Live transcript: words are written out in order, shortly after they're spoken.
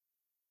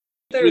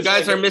You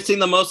guys are missing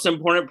the most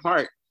important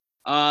part.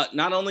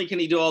 Not only can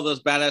he do all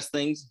those badass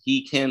things,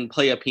 he can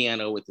play a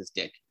piano with his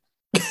dick.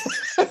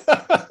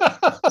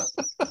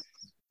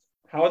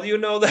 How do you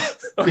know that?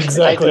 Okay.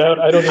 Exactly.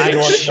 I don't even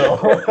want to know.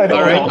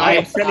 All right,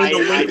 I'm sending the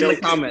link in the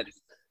comments.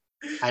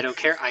 I don't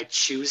care. I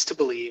choose to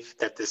believe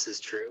that this is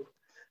true.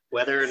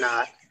 Whether or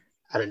not,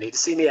 I don't need to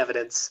see any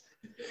evidence.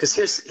 Because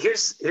here's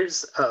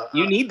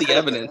you need the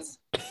evidence.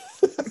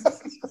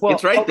 Well,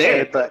 it's right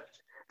there. But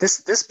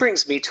this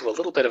brings me to a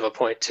little bit of a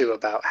point too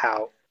about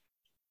how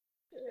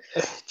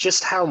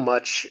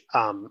much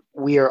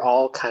we are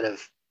all kind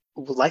of,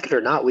 like it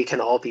or not, we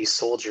can all be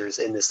soldiers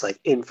in this like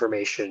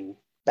information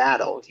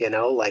battle, you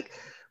know, like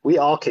we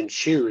all can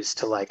choose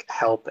to like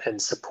help and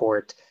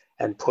support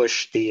and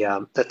push the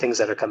things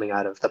that are coming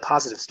out of the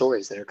positive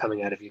stories that are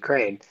coming out of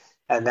Ukraine.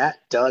 And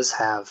that does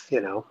have,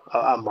 you know,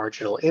 a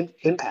marginal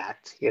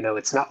impact. You know,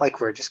 it's not like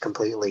we're just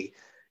completely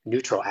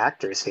neutral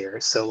actors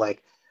here. So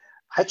like,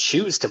 I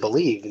choose to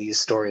believe these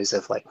stories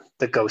of like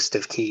the ghost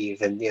of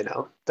Kyiv and, you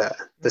know,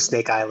 the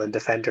Snake Island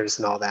defenders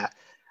and all that.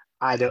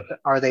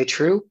 Are they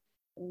true?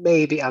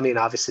 Maybe. I mean,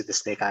 obviously the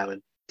Snake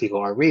Island people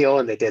are real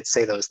and they did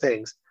say those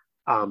things.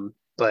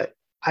 But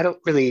I don't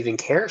really even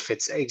care if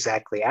it's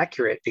exactly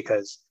accurate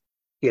because,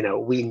 you know,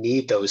 we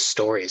need those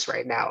stories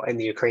right now and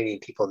the Ukrainian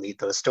people need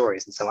those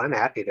stories. And so I'm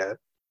happy to,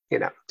 you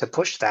know, to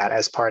push that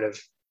as part of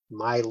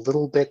my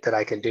little bit that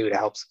I can do to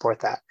help support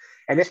that.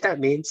 And if that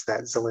means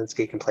that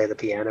Zelensky can play the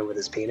piano with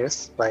his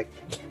penis, like,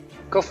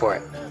 go for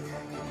it.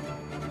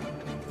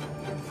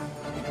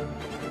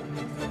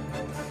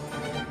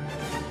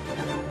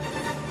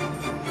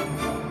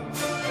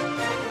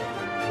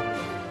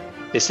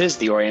 This is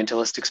the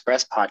Orientalist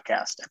Express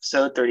podcast,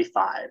 episode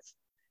 35.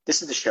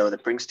 This is the show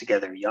that brings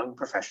together young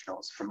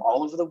professionals from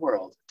all over the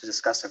world to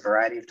discuss a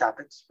variety of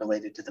topics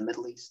related to the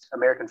Middle East,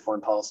 American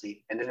foreign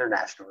policy, and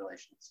international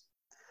relations.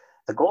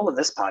 The goal of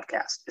this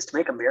podcast is to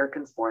make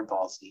American foreign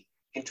policy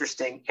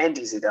interesting and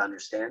easy to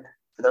understand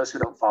for those who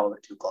don't follow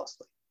it too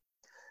closely.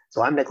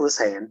 So I'm Nicholas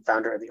Hayen,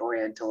 founder of the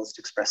Orientalist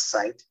Express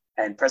site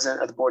and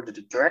president of the board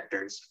of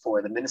directors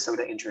for the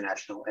Minnesota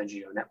International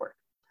NGO Network.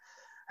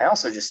 I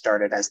also just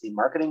started as the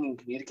marketing and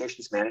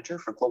communications manager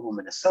for Global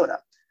Minnesota,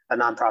 a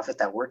nonprofit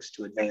that works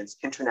to advance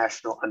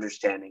international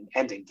understanding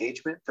and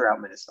engagement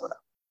throughout Minnesota.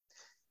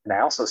 And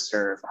I also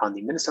serve on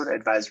the Minnesota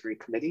Advisory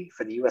Committee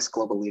for the U.S.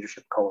 Global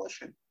Leadership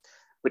Coalition,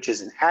 which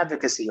is an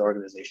advocacy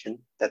organization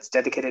that's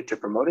dedicated to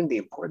promoting the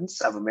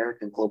importance of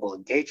American global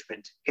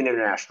engagement in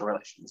international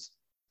relations.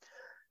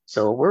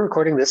 So we're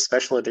recording this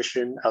special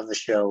edition of the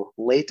show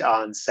late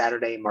on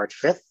Saturday, March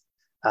 5th.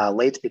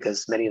 Late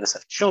because many of us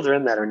have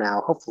children that are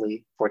now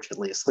hopefully,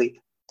 fortunately, asleep.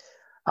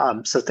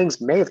 So things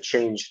may have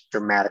changed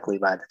dramatically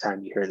by the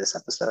time you hear this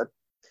episode.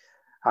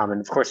 And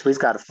of course, we've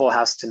got a full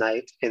house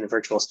tonight in the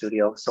virtual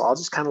studio. So I'll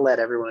just kind of let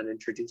everyone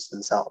introduce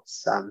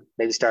themselves,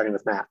 maybe starting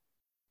with Matt.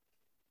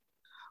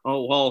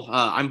 Oh, well,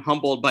 I'm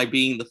humbled by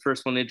being the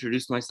first one to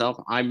introduce myself.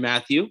 I'm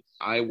Matthew.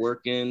 I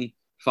work in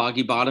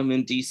Foggy Bottom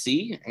in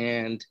DC,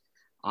 and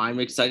I'm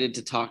excited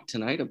to talk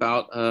tonight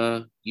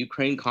about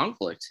Ukraine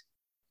conflict.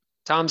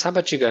 Toms, how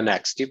about you go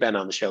next? You've been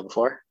on the show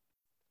before.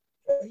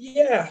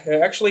 Yeah,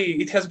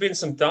 actually, it has been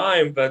some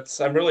time, but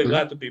I'm really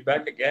glad to be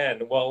back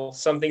again. Well,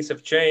 some things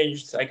have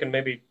changed. I can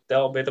maybe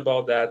tell a bit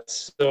about that.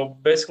 So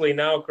basically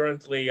now,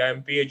 currently, I'm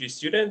a PhD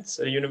student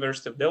at the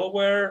University of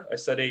Delaware. I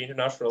study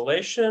international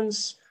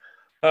relations.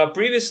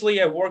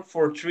 Previously, I worked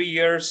for 3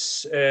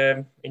 years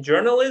in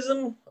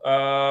journalism,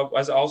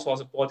 as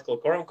a political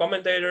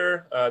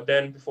commentator.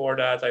 Then before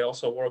that, I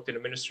also worked in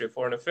the Ministry of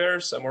Foreign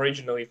Affairs. I'm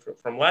originally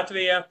from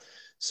Latvia.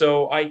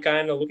 So I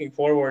kind of looking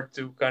forward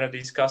to kind of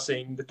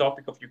discussing the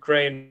topic of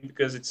Ukraine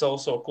because it's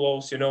also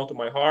close, you know, to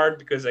my heart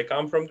because I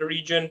come from the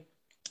region.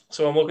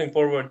 So I'm looking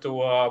forward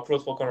to a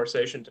fruitful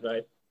conversation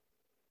tonight.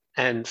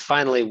 And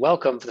finally,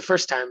 welcome for the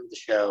first time on the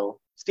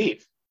show,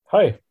 Steve.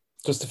 Hi.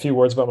 Just a few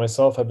words about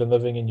myself. I've been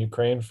living in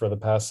Ukraine for the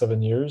past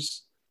 7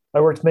 years.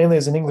 I worked mainly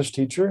as an English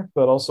teacher,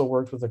 but also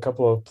worked with a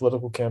couple of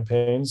political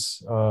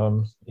campaigns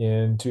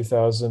in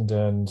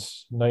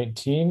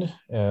 2019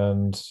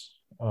 and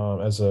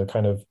as a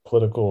kind of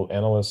political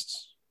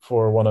analyst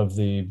for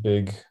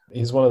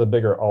he's one of the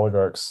bigger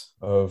oligarchs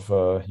of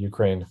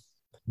Ukraine.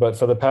 But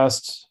for the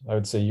past, I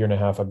would say, year and a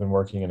half, I've been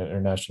working in an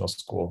international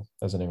school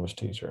as an English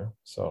teacher.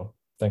 So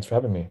thanks for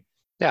having me.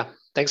 Yeah,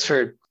 thanks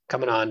for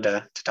coming on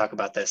to talk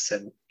about this.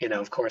 And, you know,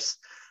 of course,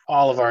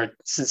 all of our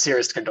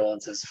sincerest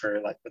condolences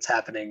for like what's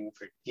happening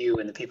for you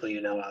and the people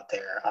you know out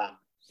there.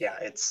 Yeah,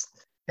 it's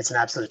an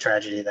absolute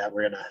tragedy that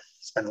we're going to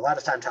spend a lot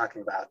of time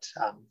talking about.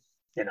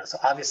 You know, so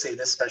obviously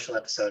this special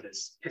episode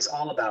is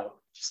all about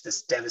just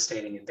this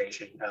devastating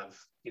invasion of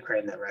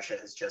Ukraine that Russia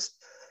has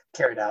just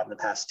carried out in the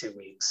past 2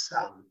 weeks.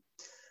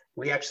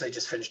 We actually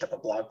just finished up a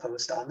blog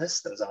post on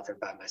this that was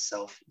authored by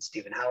myself and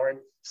Stephen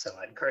Howard. So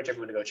I'd encourage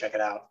everyone to go check it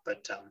out.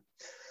 But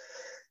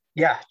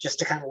yeah, just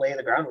to kind of lay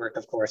the groundwork,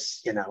 of course,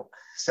 you know,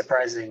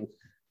 surprising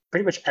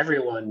pretty much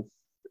everyone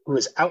who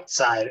is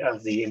outside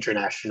of the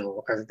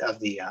international or of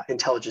the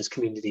intelligence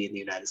community in the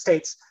United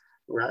States.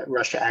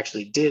 Russia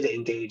actually did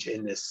engage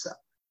in this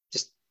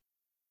just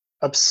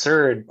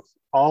absurd,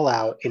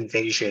 all-out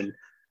invasion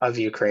of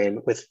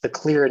Ukraine with the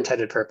clear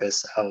intended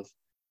purpose of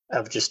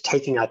just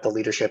taking out the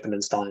leadership and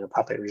installing a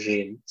puppet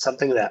regime,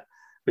 something that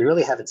we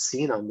really haven't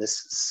seen on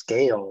this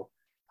scale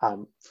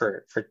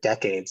for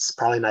decades,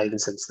 probably not even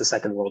since the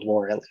Second World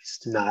War, at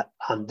least not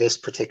on this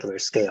particular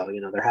scale. You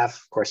know, there have,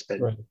 of course,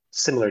 been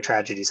similar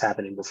tragedies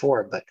happening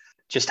before, but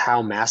just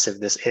how massive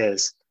this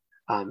is.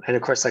 And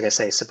of course, like I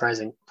say,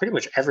 surprising pretty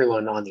much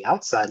everyone on the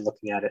outside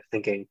looking at it,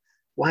 thinking,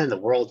 why in the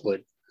world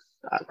would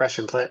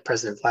Russian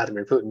President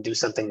Vladimir Putin do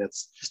something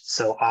that's just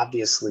so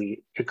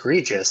obviously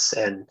egregious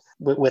and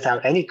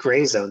without any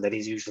gray zone that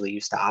he's usually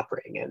used to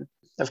operating in?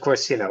 Of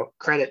course, you know,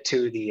 credit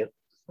to the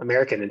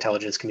American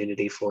intelligence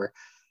community for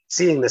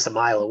seeing this a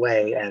mile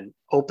away and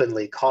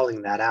openly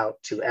calling that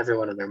out to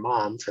everyone and their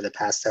mom for the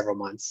past several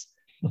months,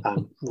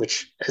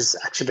 which has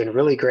actually been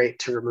really great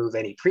to remove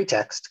any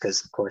pretext,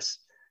 because, of course,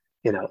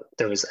 you know,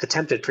 there was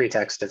attempted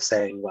pretext of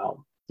saying,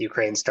 well,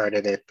 Ukraine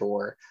started it,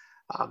 or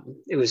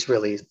it was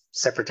really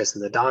separatists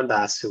in the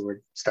Donbass who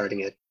were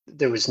starting it.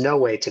 There was no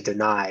way to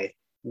deny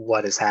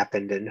what has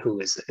happened and who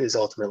is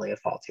ultimately at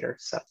fault here.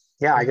 So,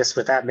 yeah, I guess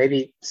with that,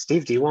 maybe,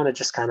 Steve, do you want to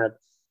just kind of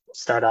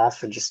start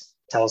off and just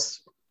tell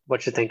us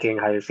what you're thinking,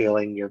 how you're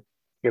feeling, your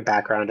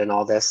background and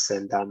all this?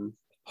 And I'm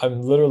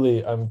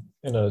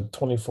in a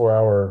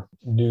 24-hour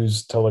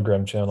news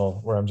Telegram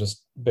channel where I'm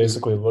just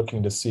basically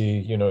looking to see,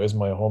 you know, is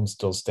my home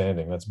still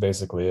standing? That's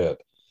basically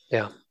it.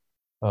 Yeah.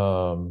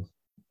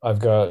 I've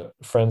got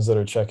friends that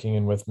are checking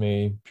in with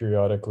me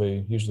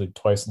periodically, usually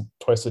twice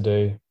a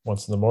day,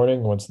 once in the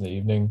morning, once in the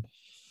evening.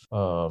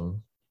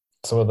 Some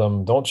of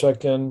them don't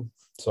check in,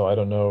 so I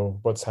don't know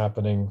what's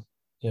happening.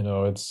 You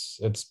know, it's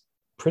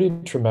pretty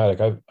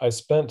traumatic. I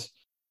spent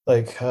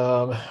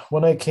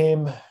when I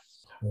came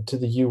to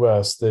the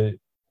US, the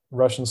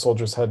Russian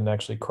soldiers hadn't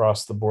actually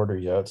crossed the border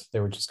yet.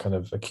 They were just kind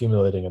of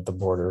accumulating at the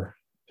border.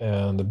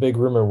 And the big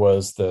rumor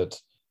was that,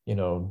 you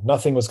know,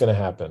 nothing was going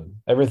to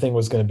happen. Everything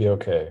was going to be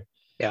okay.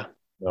 Yeah.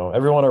 You know,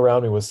 everyone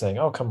around me was saying,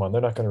 oh, come on,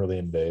 they're not going to really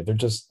invade. They're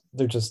just,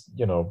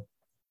 you know,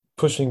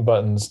 pushing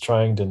buttons,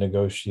 trying to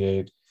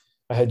negotiate.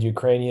 I had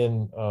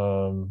Ukrainian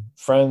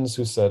friends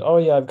who said, oh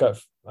yeah,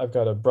 I've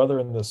got a brother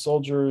in the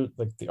soldier,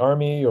 like the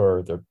army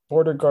or the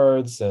border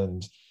guards,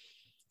 and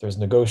there's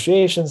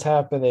negotiations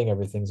happening,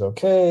 everything's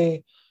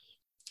okay.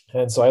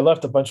 And so I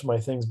left a bunch of my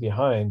things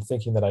behind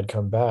thinking that I'd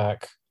come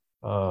back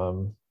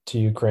to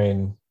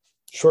Ukraine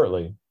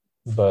shortly,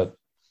 but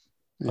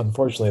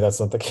unfortunately that's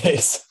not the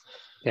case.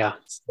 Yeah.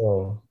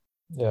 So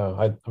yeah,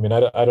 I mean,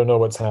 I don't know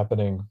what's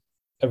happening.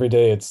 Every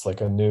day it's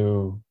like a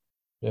new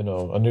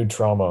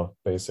trauma,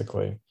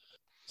 basically.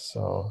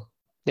 So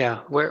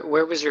yeah.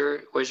 Where was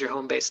your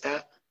home based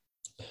at?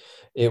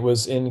 it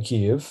was in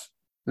Kyiv.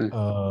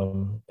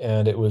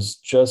 And it was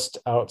just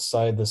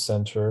outside the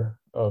center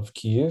of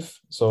Kyiv.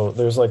 So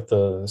there's like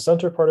the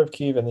center part of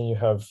Kyiv, and then you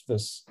have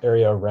this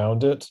area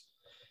around it.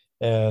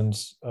 And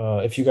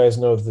if you guys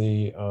know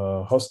the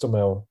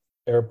Hostomel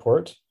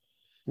airport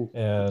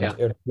and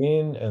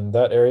Irpin and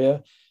that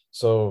area,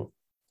 so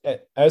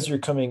as you're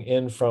coming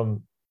in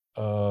from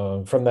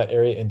that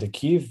area into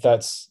Kyiv,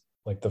 that's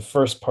like the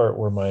first part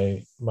where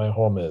my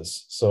home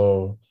is.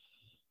 So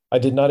I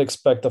did not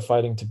expect the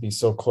fighting to be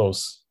so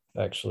close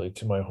actually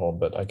to my home,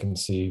 but I can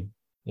see,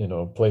 you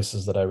know,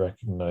 places that I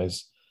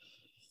recognize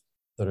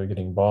that are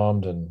getting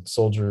bombed and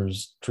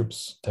soldiers,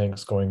 troops,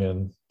 tanks going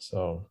in.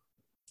 So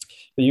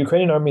the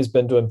Ukrainian army has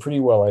been doing pretty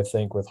well, I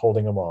think, with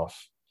holding them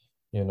off.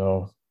 You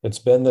know, it's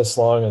been this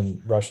long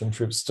and Russian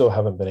troops still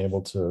haven't been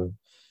able to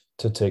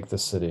take the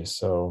city.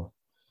 So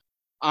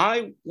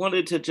I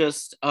wanted to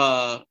just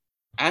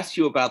ask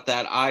you about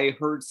that. I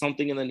heard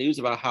something in the news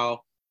about how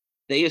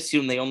they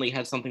assume they only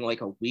had something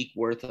like a week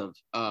worth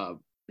of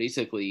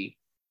basically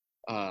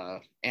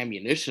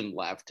ammunition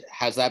left.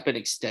 Has that been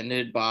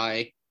extended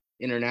by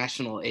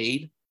international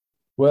aid?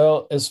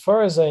 Well, as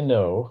far as I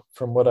know,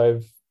 from what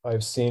I've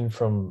seen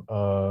from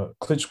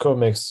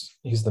Klitschko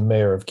he's the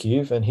mayor of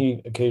Kyiv, and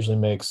he occasionally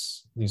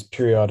makes these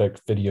periodic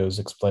videos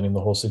explaining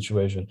the whole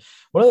situation.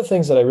 One of the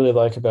things that I really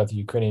like about the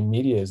Ukrainian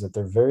media is that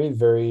they're very,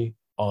 very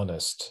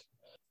honest.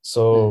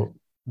 So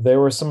they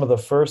were some of the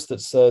first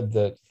that said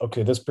that,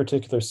 okay, this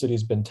particular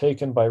city's been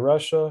taken by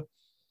Russia.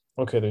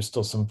 Okay, there's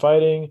still some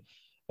fighting,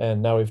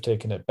 and now we've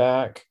taken it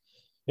back.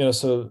 You know,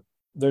 so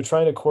they're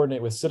trying to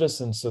coordinate with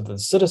citizens so that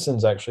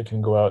citizens actually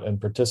can go out and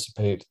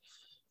participate,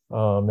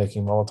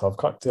 making Molotov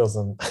cocktails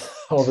and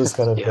all this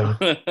kind of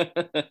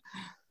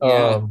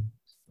thing.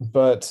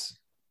 But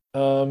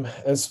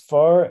as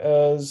far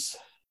as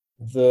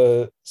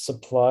the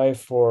supply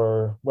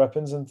for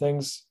weapons and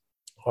things,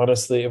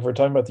 honestly, if we're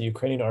talking about the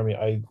Ukrainian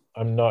army,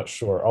 I'm not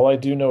sure. All I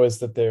do know is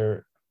that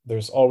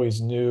there's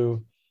always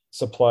new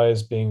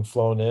supplies being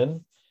flown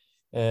in,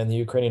 and the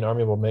Ukrainian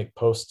army will make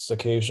posts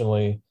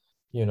occasionally,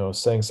 you know,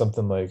 saying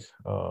something like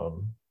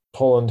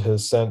Poland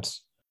has sent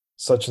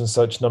such and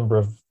such number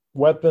of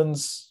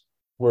weapons.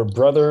 We're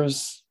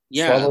brothers.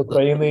 Yeah, Slava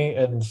Ukraini,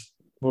 and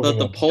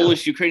the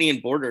Polish-Ukrainian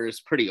border is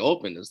pretty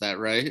open. Is that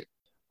right?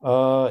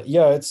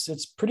 Yeah,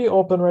 it's pretty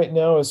open right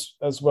now,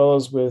 as well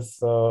as with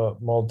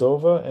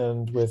Moldova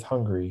and with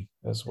Hungary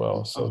as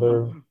well.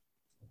 So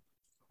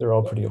they're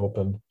all pretty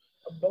open.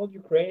 About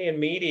Ukrainian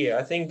media,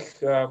 I think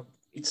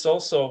it's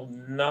also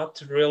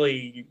not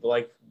really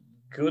like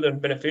good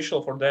and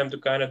beneficial for them to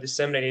kind of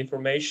disseminate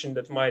information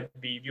that might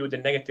be viewed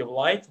in negative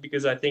light,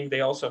 because I think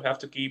they also have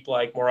to keep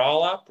like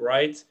morale up,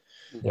 right?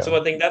 Yeah. So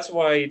I think that's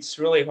why it's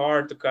really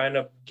hard to kind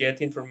of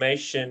get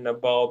information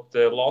about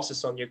the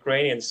losses on the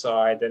Ukrainian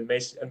side and,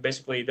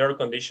 basically their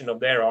condition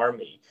of their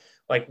army.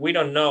 Like we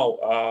don't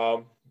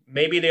know.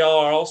 Maybe they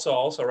are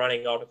also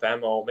running out of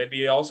ammo.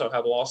 Maybe they also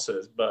have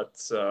losses, but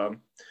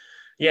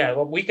yeah,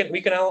 well, we can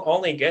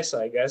only guess,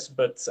 I guess.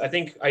 But I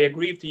think I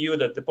agree with you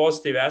that the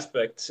positive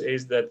aspect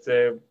is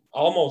that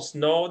almost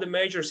no the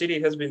major city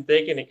has been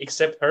taken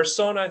except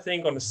Kherson. I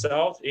think on the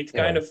south it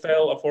kind of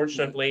fell,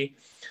 unfortunately,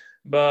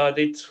 but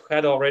it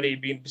had already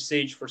been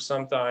besieged for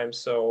some time.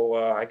 So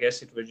I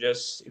guess it was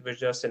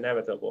just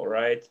inevitable,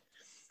 right?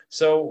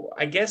 So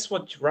I guess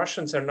what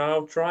Russians are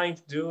now trying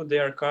to do, they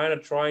are kind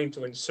of trying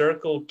to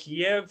encircle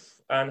Kiev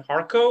and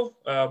Kharkov,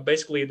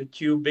 basically the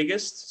two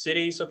biggest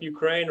cities of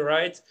Ukraine,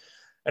 right?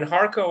 And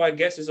Kharkov, I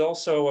guess, is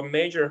also a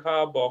major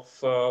hub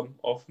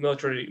of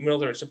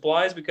military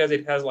supplies because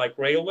it has like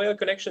railway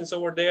connections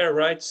over there,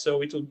 right?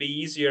 So it will be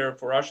easier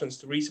for Russians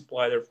to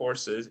resupply their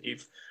forces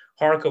if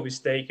Kharkov is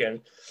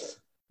taken.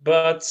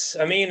 But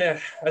I mean,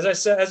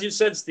 as you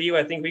said, Steve,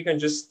 I think we can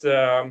just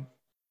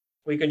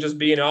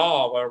be in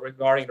awe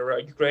regarding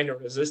the Ukrainian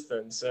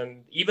resistance.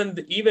 And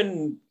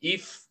even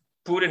if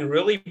Putin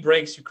really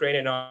breaks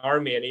Ukrainian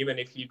army, and even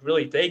if he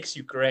really takes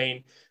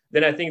Ukraine,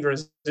 then I think the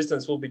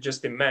resistance will be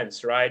just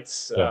immense, right?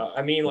 Yeah.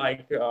 I mean,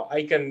 like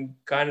I can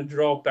kind of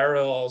draw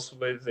parallels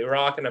with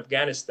Iraq and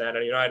Afghanistan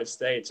and the United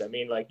States. I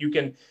mean, like you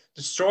can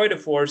destroy the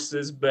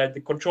forces,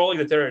 but controlling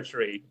the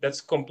territory,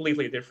 that's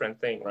completely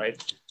different thing,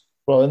 right?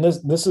 Well, and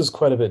this is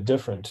quite a bit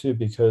different too,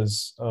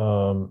 because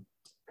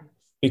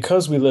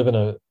we live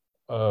in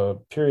a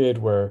period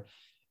where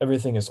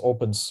everything is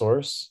open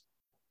source.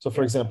 So,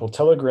 for example,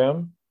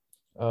 Telegram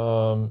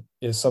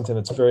is something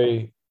that's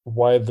very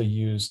widely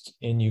used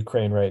in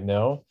Ukraine right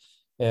now,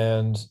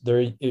 and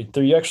they're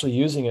actually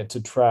using it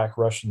to track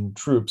Russian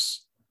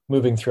troops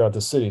moving throughout the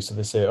city. So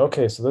they say,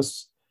 okay, so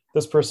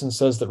this person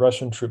says that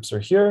Russian troops are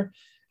here,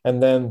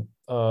 and then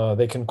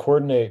they can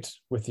coordinate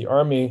with the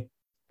army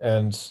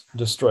and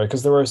destroy.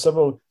 Because there were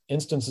several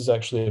instances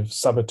actually of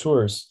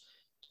saboteurs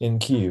in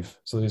Kyiv.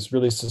 So these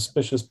really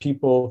suspicious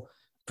people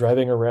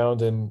driving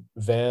around in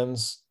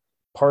vans,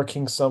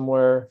 parking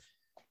somewhere,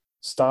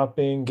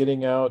 stopping,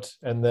 getting out,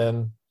 and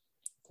then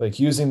like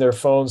using their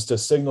phones to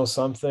signal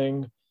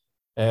something.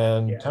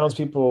 And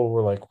townspeople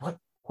were like, what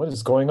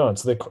is going on?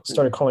 So they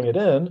started calling it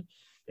in,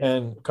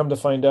 and come to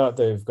find out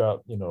they've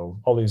got,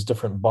 all these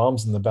different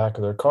bombs in the back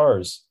of their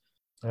cars.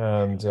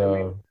 And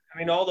I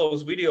mean, all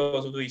those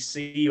videos we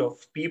see of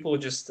people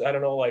just, I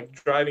don't know, like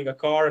driving a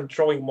car and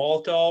throwing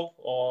Molotov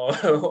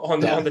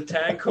on the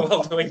tank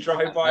while doing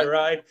drive-by,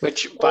 right?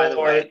 Which, by the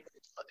way,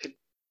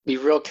 be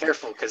real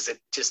careful because it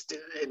just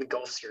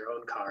engulfs your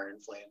own car in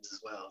flames as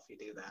well if you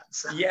do that.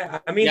 So. Yeah,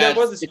 I mean, that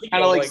was it's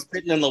kind of like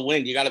spitting in the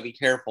wind. You got to be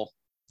careful.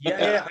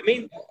 Yeah.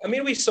 I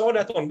mean, we saw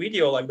that on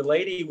video. Like the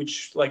lady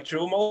which like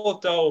threw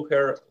Molotov,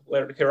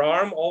 her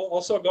arm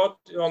also got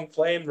on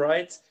flame,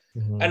 right?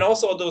 Mhm. And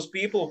also those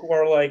people who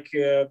are like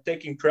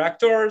taking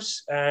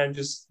tractors and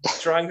just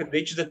trying to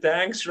ditch the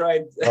tanks,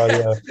 right? Oh,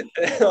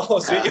 yeah. All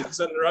those videos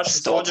on the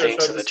Russian soldiers.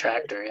 Tanks in the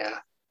tractor, yeah.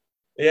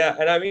 Yeah,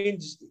 and I mean,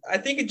 I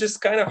think it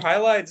just kind of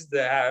highlights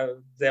the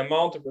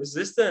amount of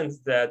resistance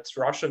that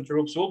Russian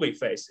troops will be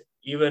facing,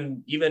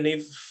 even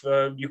if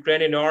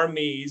Ukrainian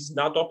army is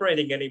not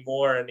operating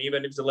anymore, and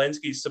even if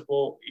Zelensky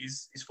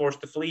is forced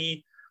to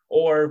flee,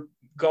 or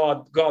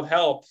God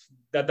help,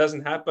 that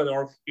doesn't happen,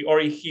 or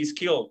he's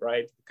killed,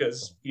 right?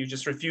 Because he's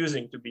just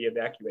refusing to be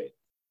evacuated.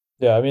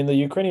 Yeah, I mean, the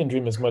Ukrainian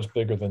dream is much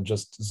bigger than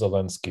just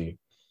Zelensky.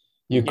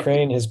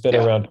 Ukraine has been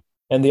around.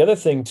 And the other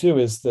thing, too,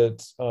 is that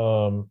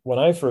when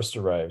I first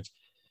arrived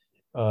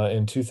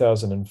in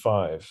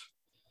 2005,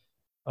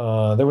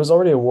 there was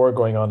already a war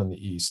going on in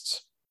the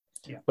East,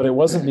 but it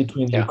wasn't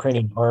between the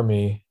Ukrainian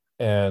army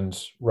and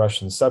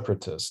Russian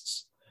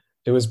separatists.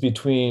 It was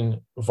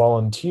between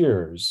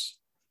volunteers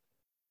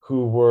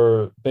who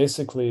were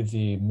basically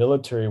the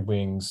military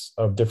wings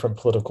of different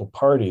political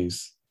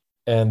parties.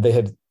 And they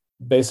had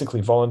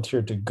basically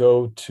volunteered to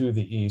go to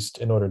the East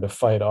in order to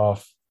fight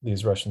off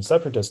these Russian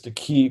separatists to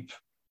keep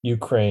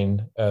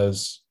Ukraine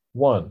as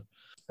one.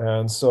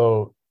 And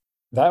so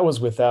that was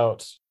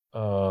without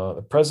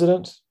the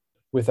president,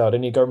 without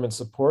any government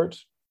support.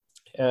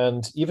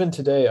 And even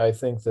today, I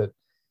think that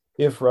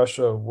if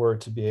Russia were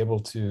to be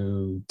able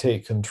to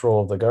take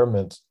control of the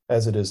government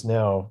as it is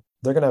now,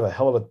 they're going to have a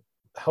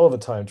hell of a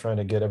time trying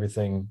to get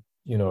everything,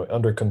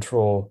 under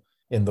control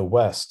in the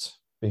West,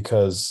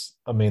 because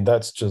I mean,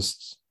 that's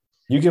just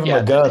You give them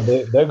a gun,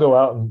 they'll go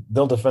out and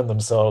they'll defend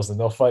themselves and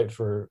they'll fight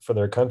for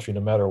their country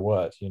no matter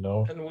what, you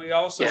know. And we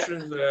also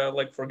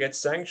shouldn't forget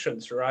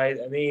sanctions, right?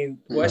 I mean,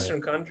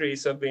 Western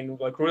countries have been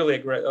like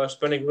really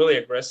spending really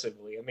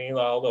aggressively. I mean,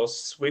 all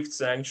those SWIFT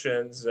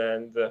sanctions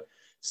and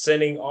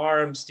sending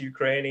arms to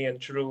Ukrainian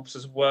troops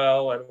as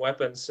well, and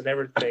weapons and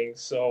everything.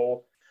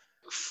 So,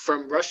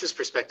 from Russia's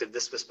perspective,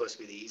 this was supposed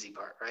to be the easy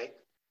part, right?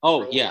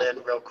 Oh, Roll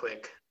in real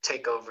quick,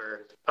 take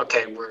over.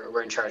 Okay,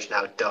 we're in charge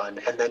now, done,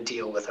 and then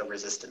deal with a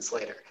resistance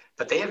later.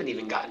 But they haven't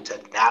even gotten to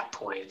that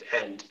point,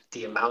 and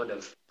the amount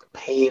of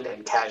pain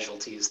and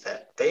casualties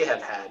that they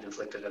have had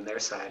inflicted on their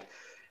side.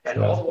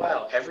 And all the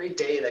while, every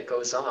day that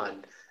goes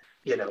on,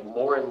 you know,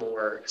 more and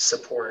more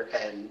support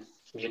and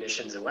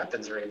munitions and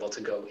weapons are able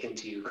to go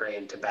into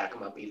Ukraine to back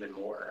them up even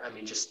more. I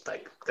mean, just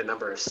like the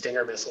number of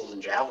Stinger missiles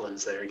and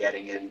javelins that are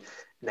getting in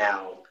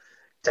now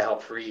to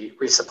help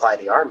resupply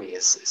the army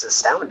is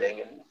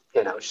astounding. And,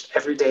 you know, just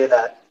every day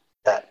that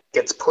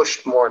gets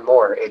pushed more and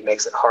more, it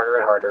makes it harder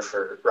and harder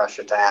for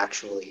Russia to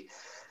actually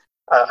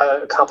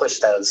accomplish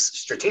those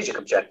strategic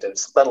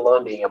objectives, let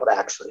alone being able to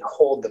actually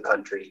hold the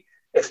country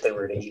if they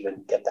were to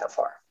even get that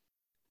far.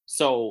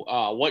 So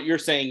what you're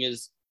saying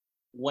is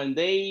when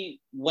they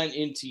went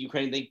into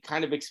Ukraine, they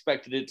kind of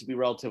expected it to be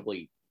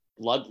relatively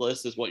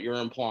bloodless, is what you're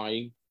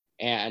implying.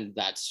 And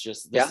that's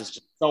just, this is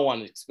just so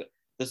unexpected.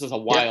 This is a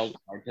wild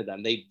card to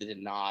them. They did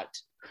not.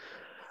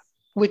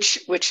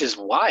 Which is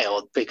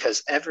wild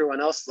because everyone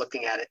else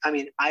looking at it. I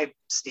mean,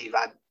 Steve,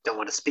 I don't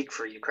want to speak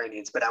for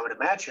Ukrainians, but I would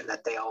imagine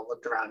that they all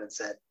looked around and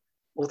said,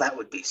 well, that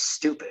would be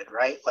stupid,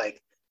 right?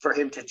 Like for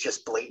him to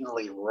just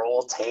blatantly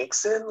roll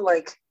tanks in,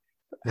 like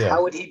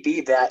how would he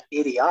be that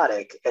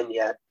idiotic? And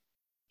yet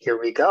here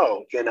we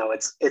go. You know,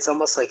 it's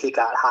almost like he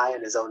got high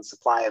in his own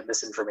supply of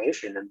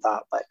misinformation and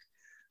thought like,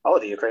 oh,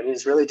 the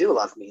Ukrainians really do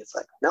love me. It's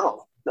like,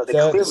 no, they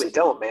clearly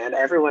don't, man.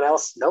 Everyone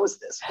else knows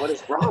this. What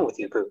is wrong with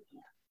you, Putin?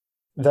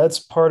 That's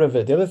part of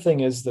it. The other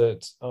thing is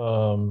that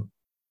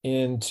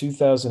in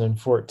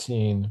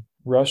 2014,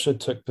 Russia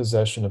took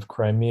possession of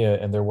Crimea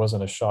and there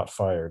wasn't a shot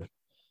fired.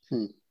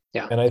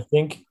 Yeah. And I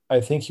think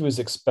he was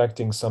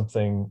expecting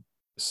something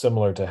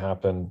similar to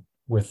happen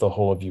with the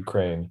whole of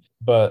Ukraine.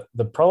 But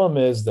the problem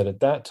is that at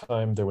that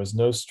time, there was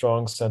no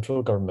strong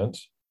central government.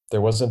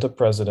 There wasn't a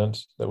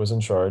president that was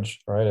in charge,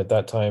 right? At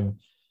that time,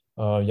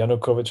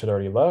 Yanukovych had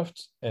already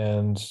left,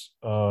 and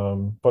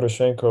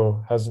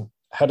Poroshenko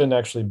hadn't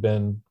actually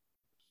been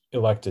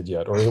elected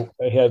yet, or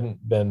he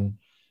hadn't been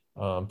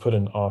put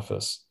in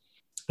office.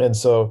 And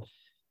so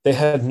they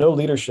had no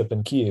leadership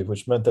in Kyiv,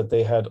 which meant that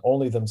they had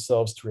only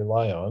themselves to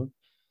rely on.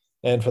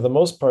 And for the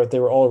most part, they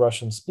were all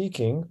Russian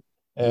speaking,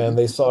 and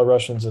they saw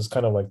Russians as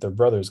kind of like their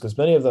brothers, because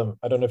many of them,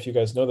 I don't know if you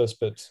guys know this,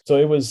 but so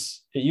it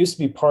used to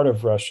be part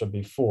of Russia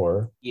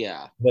before.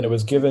 Yeah. Then it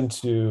was given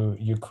to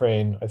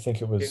Ukraine. I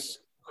think it was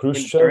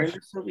Khrushchev.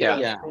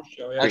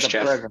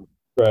 Khrushchev.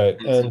 Right.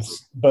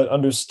 But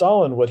under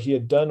Stalin, what he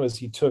had done was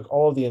he took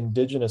all of the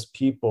indigenous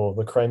people,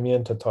 the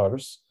Crimean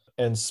Tatars,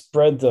 and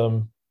spread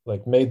them,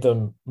 like made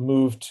them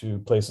move to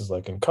places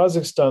like in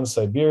Kazakhstan,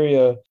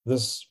 Siberia,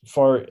 this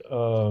far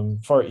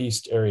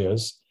east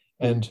areas,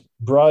 and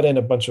brought in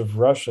a bunch of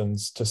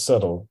Russians to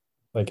settle,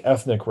 like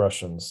ethnic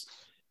Russians.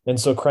 And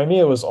so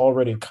Crimea was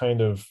already kind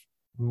of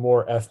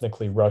more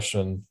ethnically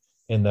Russian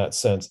in that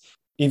sense.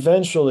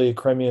 Eventually,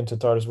 Crimean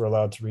Tatars were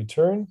allowed to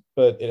return,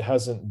 but it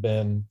hasn't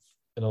been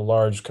in a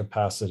large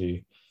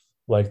capacity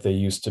like they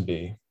used to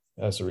be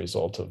as a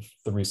result of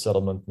the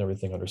resettlement and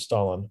everything under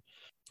Stalin.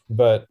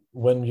 But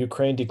when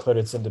Ukraine declared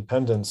its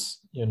independence,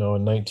 in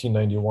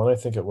 1991, I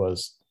think it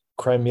was,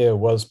 Crimea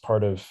was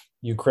part of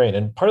Ukraine.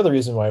 And part of the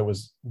reason why it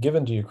was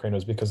given to Ukraine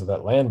was because of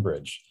that land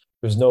bridge.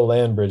 There's no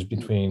land bridge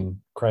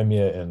between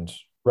Crimea and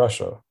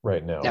Russia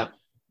right now. Yeah.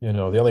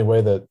 The only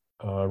way that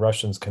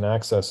Russians can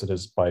access it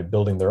is by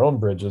building their own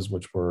bridges,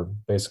 which were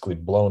basically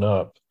blown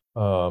up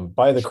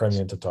by the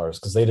Crimean Tatars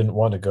because they didn't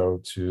want to go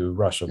to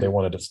Russia. They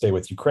wanted to stay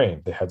with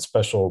Ukraine. They had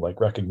special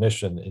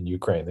recognition in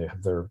Ukraine.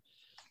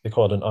 They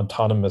call it an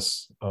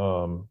autonomous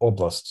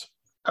oblast.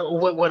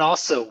 What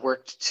also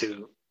worked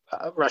to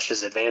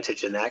Russia's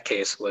advantage in that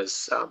case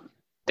was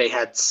they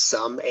had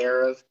some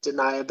air of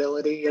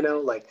deniability,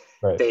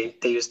 Right. They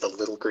used the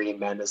little green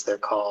men, as they're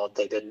called.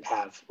 They didn't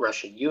have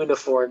Russian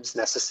uniforms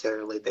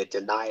necessarily. They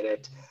denied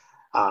it.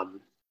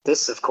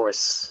 This, of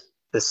course,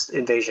 this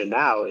invasion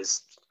now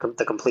is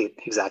the complete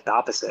exact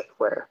opposite,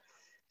 where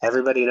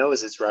everybody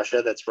knows it's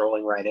Russia that's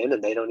rolling right in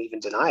and they don't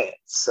even deny it.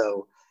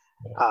 So,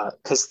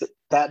 because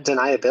that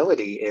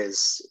deniability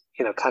is,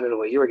 kind of the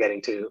way you were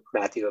getting to,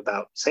 Matthew,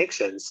 about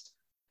sanctions,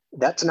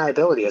 that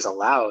deniability has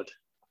allowed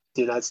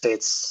the United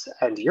States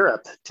and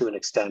Europe to an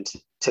extent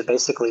to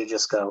basically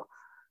just go,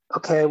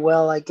 okay,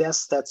 well, I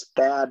guess that's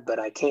bad, but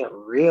I can't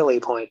really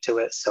point to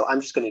it. So I'm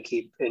just going to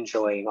keep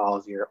enjoying all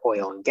of your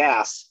oil and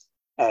gas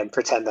and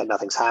pretend that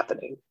nothing's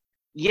happening.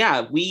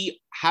 Yeah, we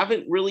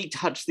haven't really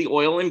touched the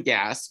oil and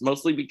gas,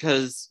 mostly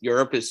because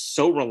Europe is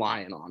so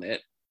reliant on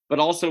it, but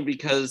also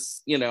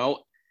because,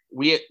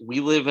 we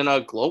live in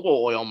a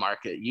global oil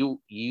market.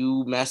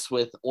 You mess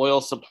with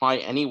oil supply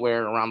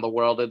anywhere around the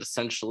world, it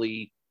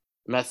essentially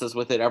messes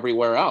with it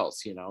everywhere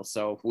else, you know.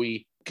 So if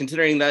we,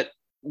 considering that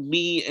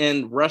we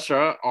and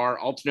Russia are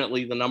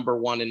alternately the number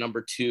one and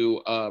number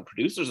two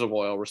producers of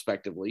oil,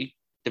 respectively,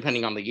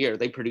 depending on the year,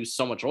 they produce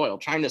so much oil.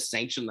 Trying to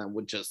sanction them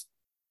would just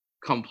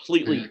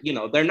completely, you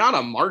know, they're not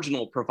a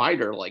marginal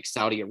provider like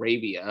Saudi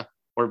Arabia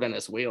or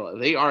Venezuela.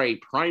 They are a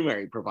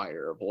primary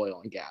provider of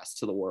oil and gas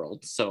to the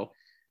world. So,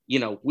 you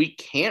know, we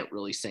can't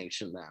really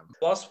sanction them.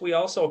 Plus, we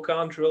also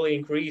can't really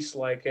increase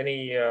like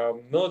any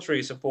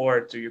military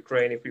support to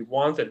Ukraine if we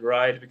wanted,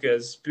 right?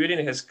 Because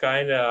Putin has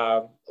kind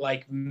of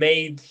like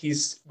made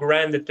his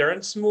grand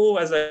deterrence move,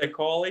 as I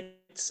call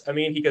it. I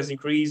mean, he has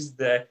increased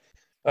the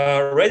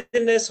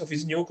readiness of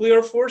his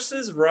nuclear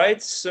forces,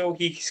 right? So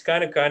he's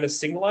kind of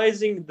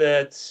signalizing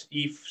that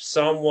if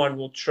someone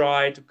will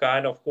try to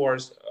kind of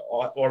course,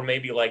 or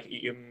maybe like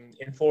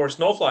enforce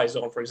no-fly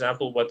zone, for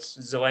example, what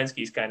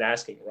Zelensky is kind of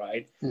asking,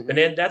 right? And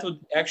then that would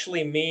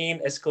actually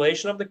mean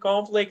escalation of the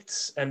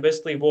conflicts and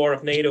basically war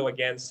of NATO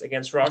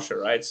against Russia,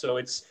 right? So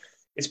it's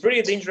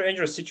pretty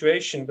dangerous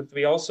situation, but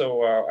we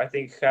also, I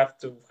think, have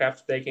to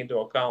take into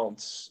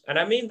account. And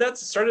I mean,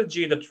 that's a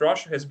strategy that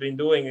Russia has been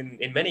doing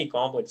in many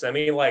conflicts. I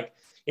mean, like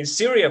in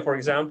Syria, for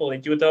example,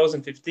 in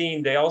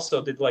 2015, they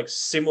also did like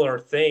similar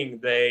thing.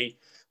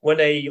 When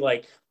they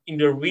like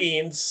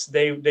intervened,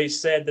 they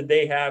said that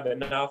they have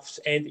enough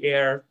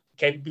anti-air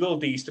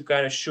capabilities to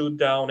kind of shoot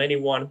down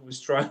anyone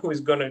who's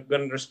gonna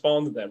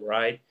respond to them,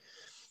 right?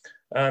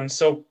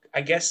 So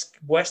I guess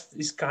West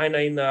is kind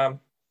of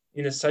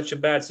in such a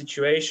bad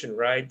situation,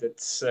 right?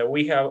 That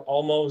we have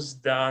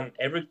almost done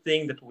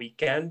everything that we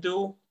can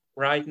do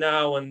right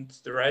now, and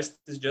the rest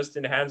is just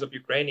in the hands of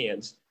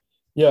Ukrainians.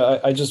 Yeah,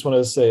 I just wanted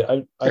to say,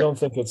 I don't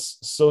think it's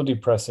so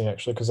depressing,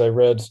 actually, because I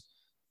read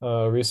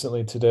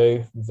recently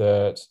today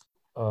that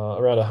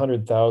around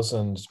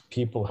 100,000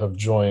 people have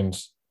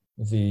joined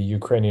the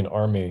Ukrainian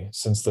army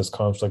since this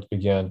conflict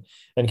began.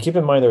 And keep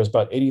in mind, there was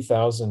about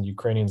 80,000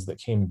 Ukrainians that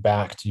came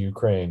back to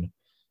Ukraine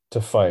to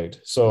fight.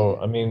 So,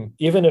 I mean,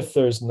 even if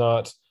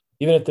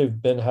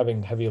they've been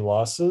having heavy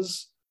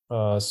losses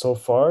so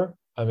far,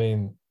 I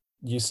mean,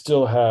 you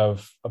still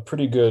have a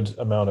pretty good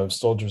amount of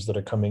soldiers that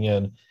are coming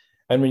in.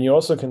 And when you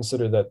also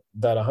consider that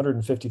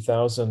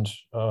 150,000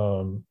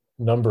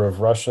 number of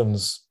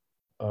Russians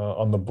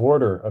on the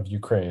border of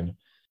Ukraine,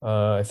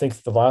 I think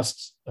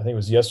it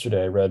was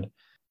yesterday I read,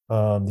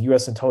 the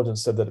US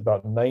intelligence said that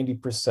about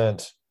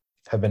 90%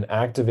 have been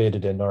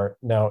activated and are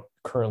now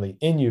currently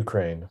in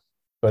Ukraine.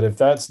 But if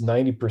that's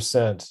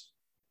 90%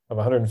 of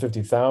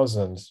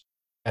 150,000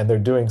 and they're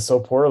doing so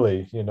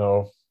poorly, you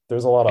know,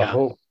 there's a lot of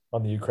hope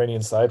on the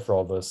Ukrainian side for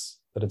all this,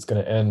 that it's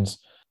going to end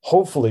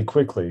hopefully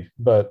quickly,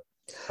 but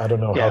I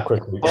don't know how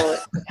quickly.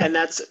 Well, and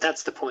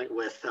that's the point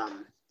with,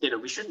 you know,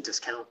 we shouldn't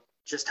discount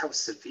just how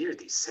severe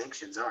these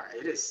sanctions are.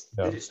 It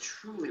is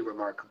truly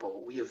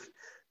remarkable.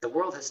 The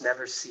world has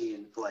never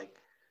seen like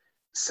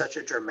such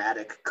a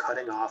dramatic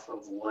cutting off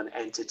of one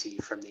entity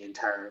from the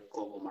entire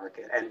global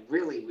market. And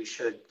really, we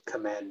should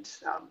commend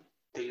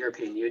the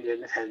European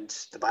Union and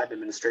the Biden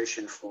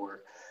administration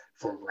for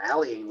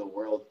rallying the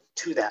world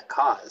to that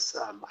cause.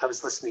 I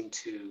was listening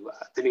to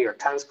the New York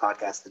Times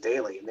podcast, The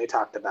Daily, and they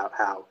talked about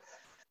how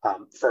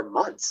for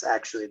months,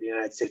 actually, the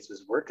United States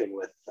was working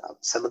with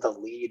some of the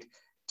lead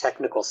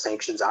technical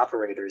sanctions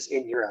operators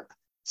in Europe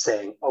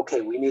saying,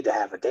 okay, we need to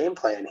have a game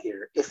plan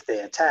here. If they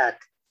attack,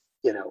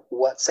 you know,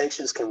 what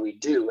sanctions can we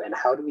do and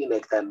how do we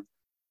make them,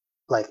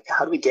 like,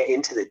 how do we get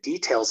into the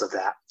details of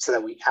that so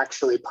that we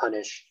actually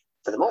punish,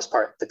 for the most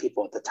part, the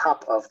people at the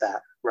top of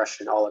that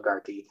Russian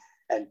oligarchy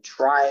and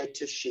try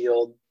to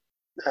shield,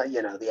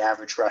 you know, the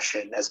average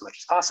Russian as much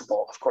as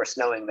possible. Of course,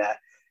 knowing that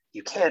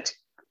you can't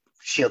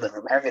shield them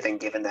from everything,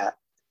 given that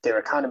their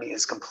economy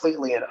is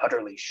completely and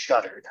utterly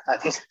shuttered. I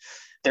mean,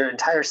 their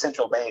entire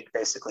central bank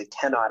basically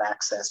cannot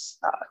access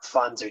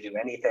funds or do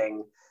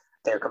anything.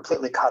 They're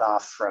completely cut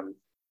off from,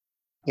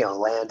 you know,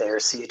 land, air,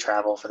 sea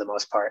travel for the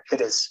most part.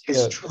 It's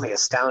truly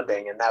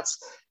astounding. And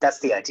that's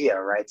the idea,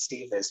 right,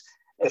 Steve, is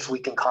if we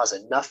can cause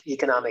enough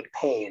economic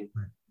pain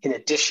in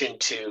addition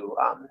to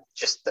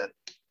just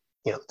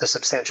the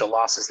substantial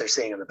losses they're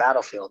seeing on the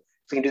battlefield,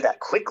 if we can do that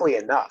quickly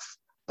enough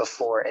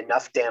before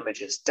enough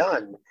damage is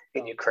done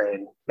in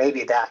Ukraine,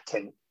 maybe that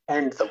can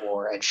end the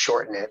war and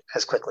shorten it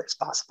as quickly as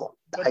possible.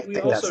 I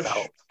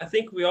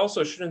think we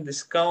also shouldn't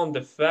discount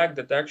the fact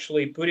that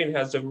actually Putin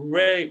has a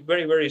very,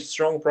 very, very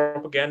strong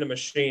propaganda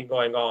machine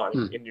going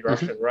on in the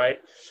Russian, right?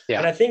 Yeah.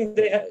 And I think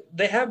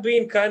they have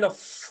been kind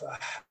of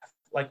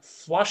like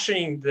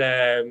flushing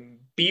the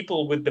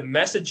people with the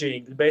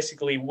messaging that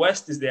basically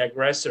West is the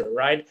aggressor,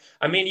 right?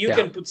 I mean, you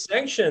can put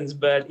sanctions,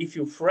 but if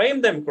you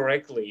frame them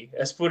correctly,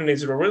 as Putin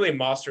is a really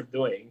master of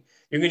doing,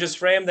 you can just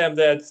frame them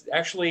that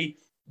actually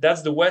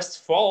that's the West's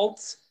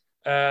fault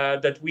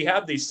that we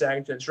have these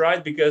sanctions,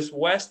 right? Because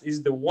West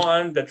is the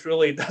one that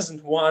really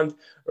doesn't want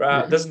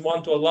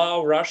to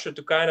allow Russia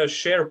to kind of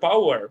share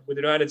power with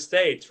the United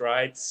States,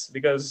 right?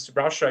 Because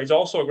Russia is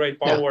also a great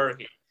power.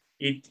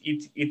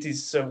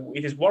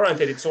 it is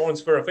warranted its own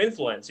sphere of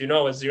influence.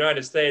 As the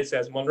United States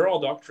has Monroe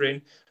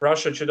Doctrine,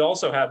 Russia should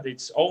also have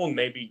its own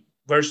maybe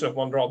version of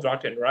Monroe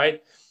Doctrine,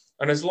 right?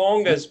 And as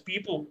long as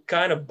people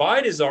kind of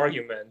buy this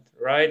argument,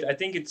 right, I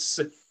think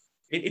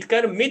it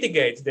kind of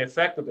mitigates the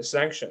effect of the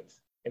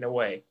sanctions in a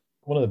way.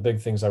 One of the big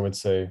things I would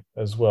say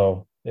as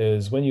well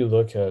is when you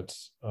look at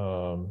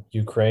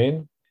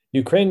Ukraine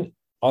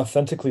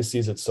authentically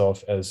sees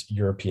itself as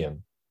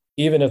European,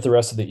 even if the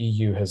rest of the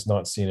EU has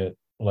not seen it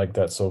like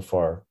that so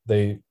far.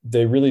 They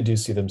really do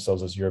see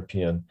themselves as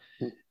European.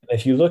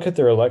 If you look at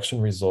their election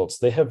results,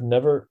 they have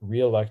never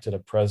re-elected a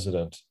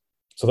president.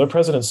 So their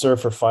president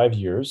served for 5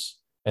 years.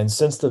 And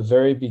since the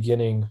very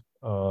beginning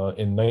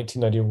in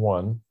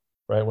 1991,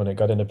 right, when it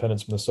got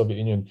independence from the Soviet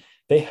Union,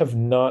 they have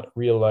not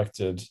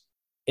re-elected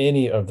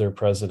any of their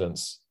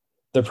presidents.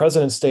 The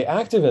presidents stay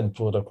active in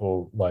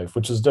political life,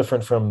 which is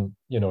different from,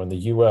 in the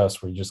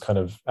US, where you just kind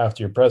of,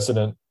 after you're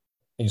president,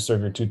 you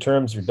serve your 2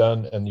 terms, you're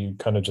done, and you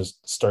kind of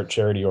just start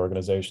charity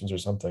organizations or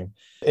something.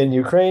 In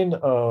Ukraine,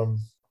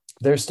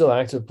 they're still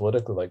active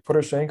politically. Like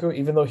Poroshenko,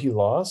 even though he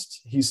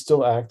lost, he's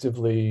still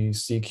actively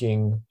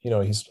seeking,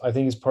 I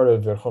think he's part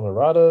of Verkhovna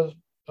Rada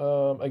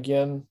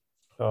again,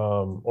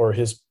 or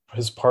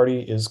his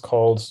party is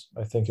called,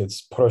 I think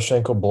it's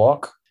Poroshenko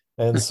Bloc.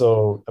 And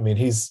so, I mean,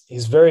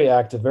 he's very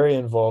active, very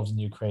involved in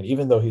Ukraine,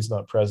 even though he's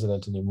not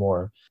president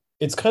anymore.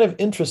 It's kind of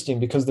interesting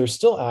because they're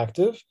still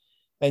active,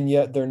 and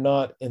yet they're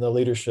not in the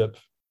leadership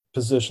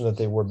position that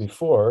they were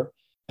before.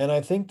 And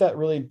I think that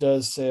really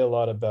does say a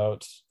lot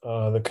about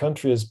the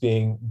country as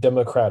being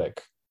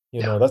democratic.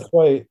 That's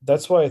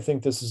why I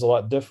think this is a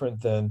lot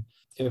different than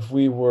if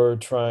we were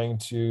trying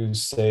to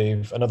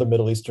save another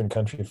Middle Eastern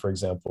country, for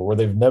example, where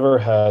they've never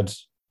had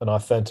an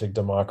authentic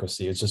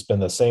democracy. It's just been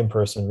the same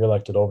person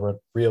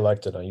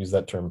reelected. I use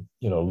that term,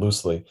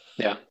 loosely.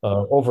 Yeah.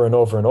 Over and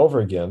over and over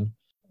again.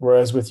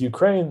 Whereas with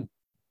Ukraine,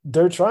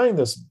 they're trying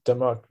this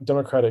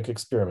democratic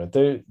experiment.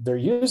 They're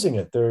using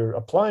it. They're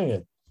applying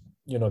it.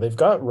 They've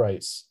got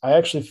rights. I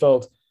actually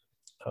felt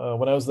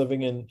when I was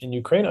living in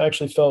Ukraine, I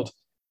actually felt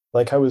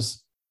like I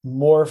was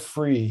more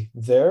free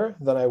there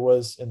than I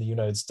was in the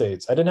United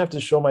States. I didn't have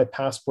to show my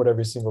passport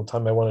every single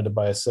time I wanted to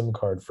buy a SIM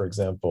card, for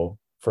example,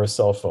 for a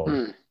cell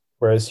phone.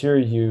 Whereas here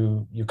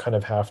you kind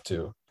of have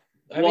to.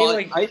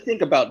 I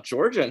think about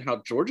Georgia and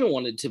how Georgia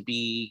wanted to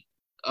be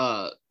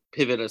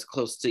pivot as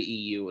close to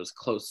EU as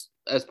close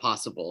as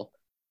possible,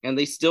 and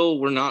they still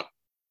were not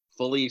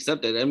fully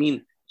accepted. I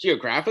mean,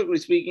 geographically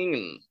speaking,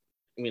 and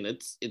I mean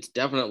it's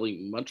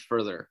definitely much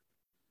further,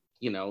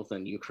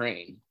 than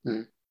Ukraine.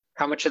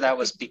 How much of that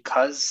was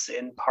because,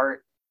 in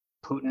part,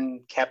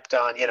 Putin kept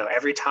on,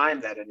 every time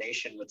that a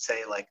nation would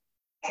say like,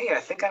 "Hey, I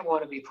think I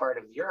want to be part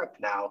of Europe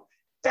now,"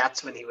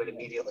 that's when he would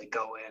immediately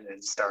go in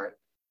and start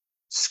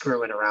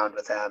screwing around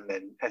with them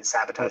and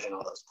sabotaging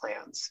all those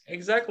plans.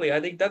 Exactly.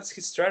 I think that's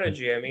his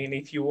strategy. I mean,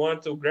 if you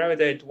want to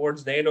gravitate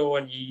towards NATO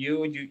and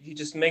EU, you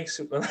just makes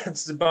a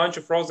bunch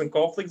of frozen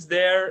conflicts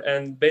there.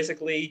 And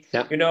basically,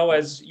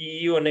 as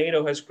EU and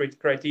NATO has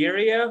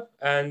criteria,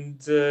 and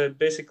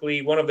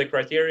basically one of the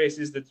criteria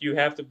is that you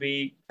have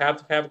to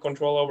have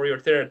control over your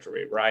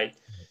territory, right?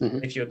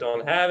 Mm-hmm. If you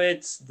don't have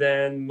it,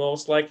 then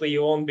most likely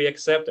you won't be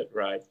accepted,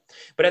 right?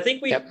 But I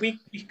think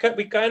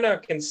we kind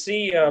of can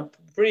see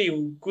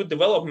pretty good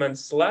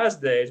developments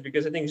last days,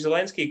 because I think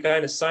Zelensky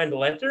kind of signed a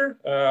letter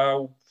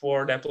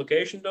for the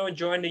application to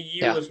join the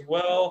EU as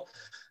well,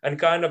 and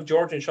kind of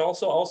George and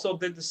Scholz also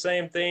did the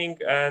same thing,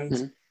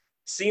 and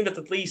seeing that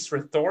at least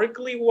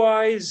rhetorically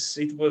wise,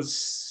 it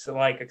was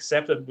like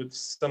accepted with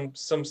some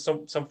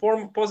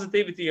form of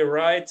positivity,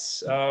 right?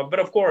 But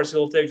of course,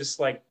 it'll take just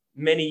like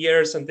many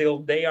years until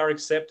they are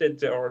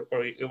accepted or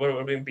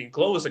being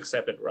close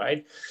accepted,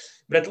 right?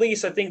 But at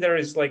least I think there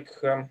is like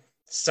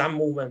some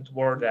movement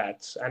toward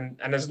that,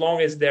 and as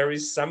long as there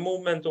is some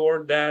movement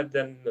toward that,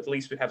 then at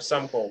least we have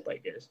some hope, I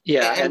guess.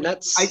 Yeah, and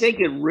I think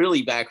it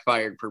really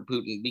backfired for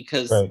Putin,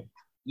 because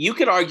you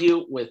could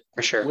argue with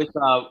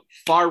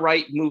far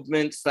right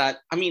movements that,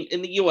 I mean,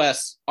 in the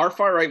US, our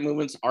far right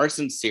movements are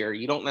sincere.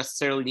 You don't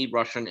necessarily need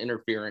Russian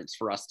interference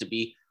for us to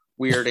be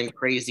weird and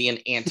crazy and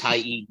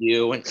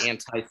anti-EU and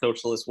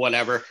anti-socialist,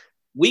 whatever.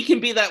 We can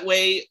be that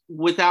way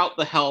without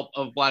the help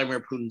of Vladimir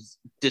Putin's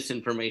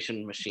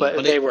disinformation machine.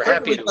 But they were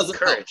happy to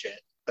encourage it.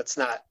 That's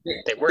not.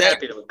 They were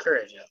happy to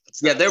encourage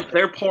it.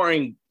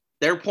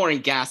 They're pouring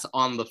gas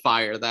on the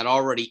fire that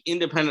already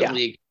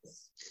independently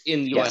exists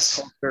in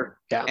U.S. culture,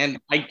 and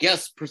I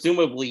guess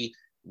presumably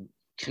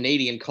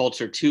Canadian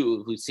culture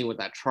too, who's seen with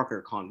that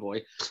trucker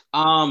convoy.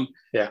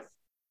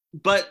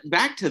 But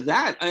back to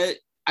that,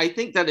 I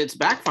think that it's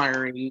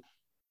backfiring,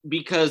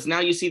 because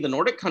now you see the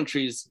Nordic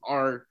countries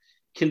are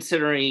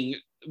considering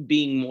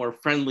being more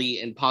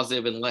friendly and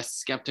positive and less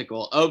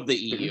skeptical of the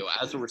EU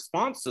as a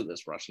response to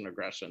this Russian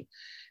aggression.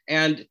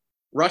 And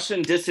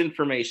Russian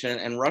disinformation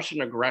and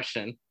Russian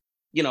aggression,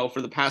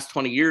 for the past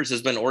 20 years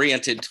has been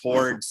oriented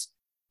towards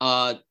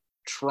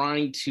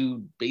trying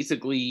to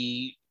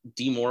basically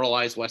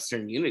demoralize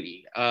Western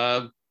unity.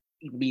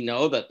 We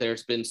know that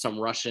there's been some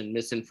Russian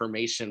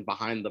misinformation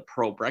behind the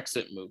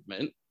pro-Brexit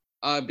movement.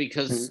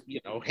 because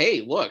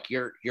hey, look,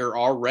 you're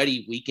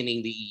already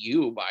weakening the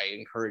EU by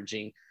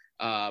encouraging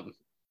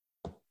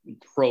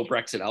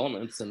pro-Brexit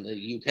elements in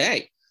the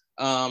UK,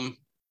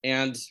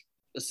 and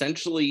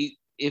essentially,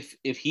 if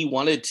he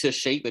wanted to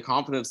shake the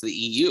confidence of the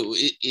EU,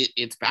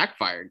 it's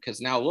backfired,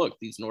 because now look,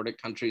 these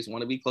Nordic countries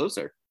want to be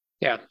closer.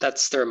 Yeah,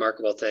 that's the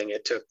remarkable thing.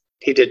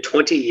 He did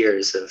 20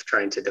 years of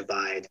trying to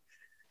divide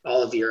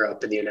all of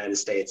Europe and the United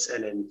States,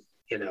 and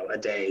in a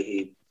day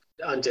he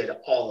undid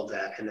all of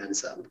that and then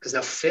some, because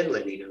now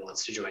Finland even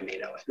wants to join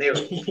NATO, and they were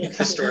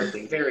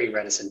historically very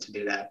reticent to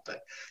do that.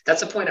 But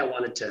that's a point I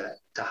wanted to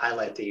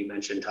highlight that you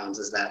mentioned, Tom's,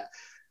 is that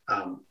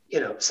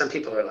some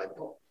people are like,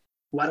 well,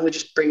 why don't we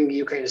just bring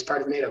Ukraine as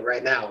part of NATO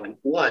right now? And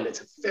one,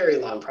 it's a very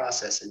long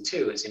process, and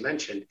two, as you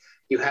mentioned,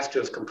 you have to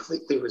have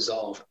completely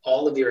resolved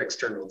all of your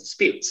external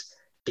disputes,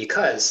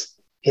 because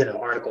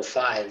Article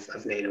 5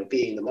 of NATO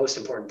being the most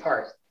important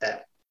part,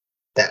 that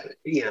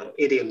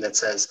idiom that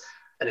says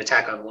an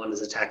attack on one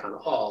is attack on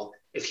all.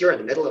 If you're in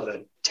the middle of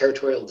a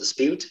territorial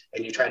dispute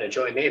and you try to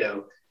join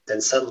NATO,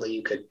 then suddenly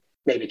you could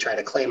maybe try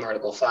to claim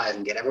Article 5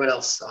 and get everyone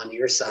else on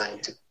your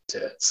side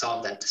to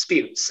solve that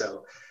dispute.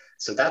 So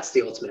that's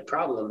the ultimate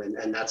problem.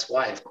 And that's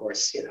why, of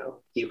course,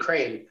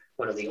 Ukraine,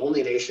 one of the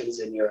only nations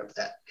in Europe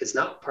that is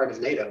not part of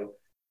NATO,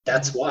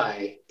 that's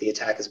why the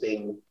attack is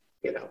being,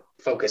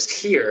 focused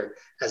here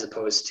as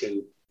opposed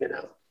to,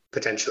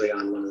 potentially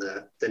on one of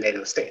the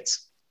NATO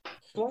states.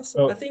 Plus,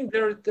 I think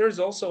there's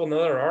also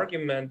another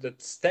argument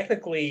that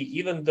technically,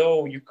 even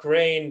though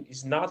Ukraine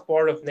is not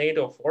part of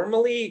NATO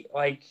formally,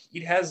 like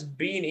it has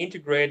been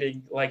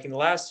integrated, like in the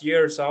last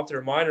years after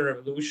a minor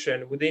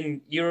revolution,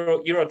 within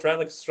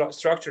Euro-Atlantic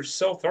structure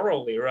so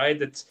thoroughly, right,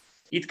 that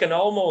it can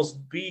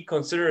almost be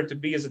considered to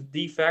be as a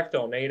de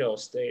facto NATO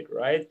state,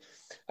 right?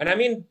 And I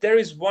mean, there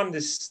is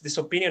this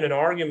opinion and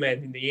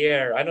argument in the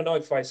air. I don't know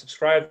if I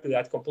subscribe to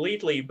that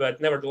completely,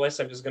 but nevertheless,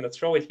 I'm just going to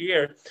throw it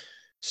here.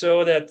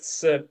 So that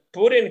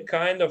Putin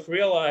kind of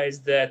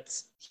realized that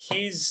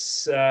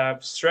his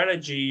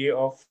strategy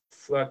of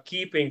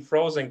keeping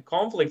frozen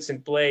conflicts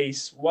in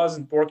place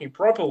wasn't working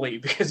properly,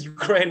 because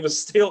Ukraine was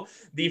still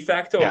de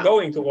facto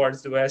going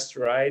towards the West,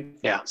 right?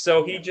 Yeah.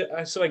 So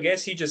I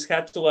guess he just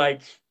had to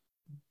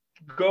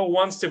go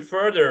one step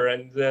further,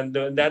 and then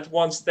that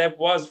one step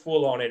was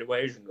full-on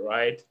invasion,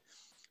 right?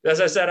 As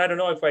I said, I don't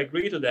know if I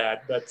agree to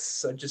that, but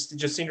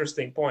just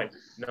interesting point,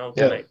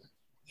 to make.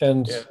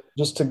 And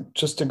just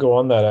to go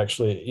on that,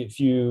 actually, if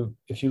you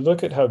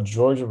look at how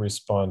Georgia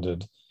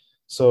responded,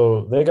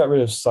 so they got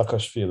rid of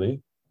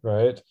Saakashvili,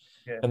 right?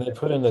 Yeah. And they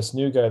put in this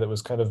new guy that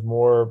was kind of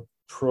more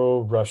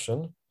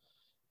pro-Russian,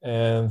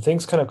 and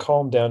things kind of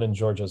calmed down in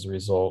Georgia as a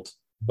result.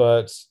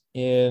 But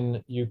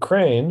in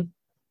Ukraine,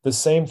 the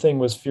same thing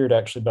was feared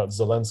actually about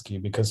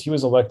Zelensky, because he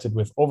was elected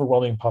with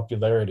overwhelming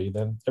popularity.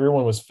 Then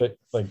everyone was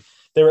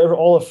they were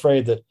all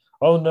afraid that,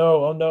 oh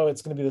no,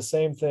 it's going to be the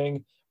same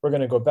thing. We're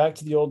going to go back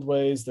to the old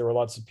ways. There were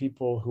lots of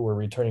people who were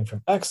returning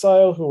from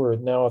exile who were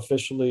now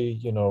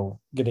officially,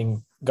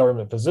 getting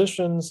government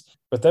positions.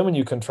 But then when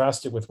you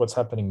contrast it with what's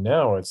happening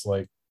now, it's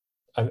like,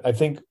 I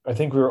think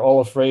we were all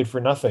afraid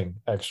for nothing,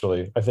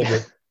 actually. I think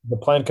the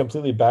plan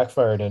completely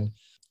backfired, and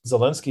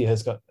Zelensky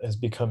has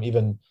become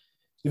even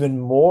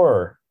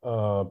more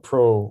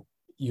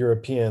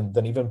pro-European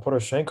than even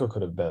Poroshenko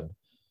could have been,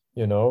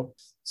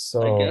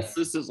 So I guess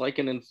this is like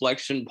an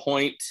inflection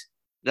point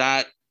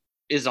that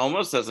is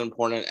almost as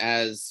important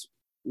as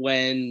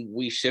when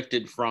we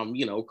shifted from,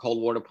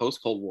 Cold War to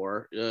post-Cold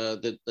War.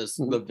 The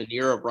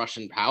veneer of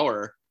Russian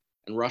power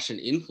and Russian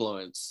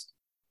influence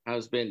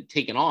has been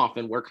taken off,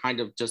 and we're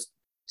kind of just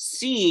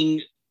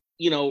seeing,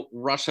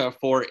 Russia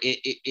for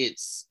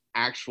its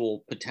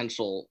actual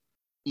potential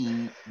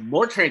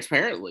more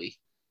transparently.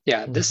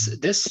 Yeah,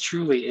 this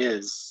truly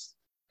is.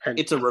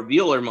 It's a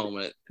revealer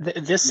moment.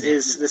 This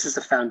is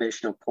a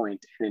foundational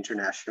point in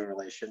international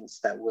relations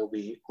that will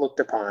be looked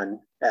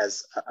upon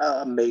as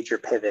a major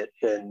pivot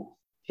in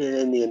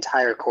the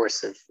entire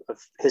course of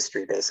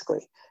history,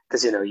 basically.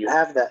 Because you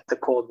have the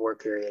Cold War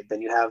period,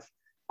 then you have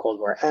Cold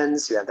War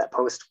ends, you have that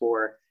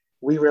post-war.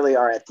 We really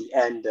are at the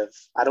end of,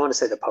 I don't want to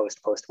say the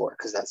post-war,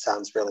 because that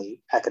sounds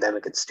really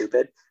academic and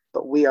stupid,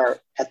 but we are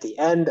at the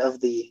end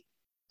of the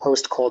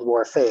post-Cold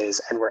War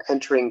phase, and we're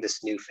entering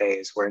this new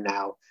phase where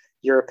now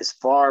Europe is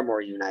far more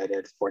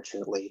united,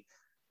 fortunately.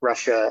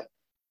 Russia,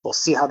 we'll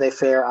see how they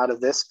fare out of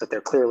this, but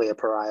they're clearly a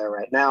pariah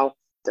right now.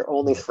 Their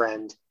only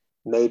friend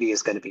maybe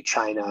is going to be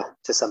China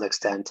to some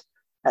extent.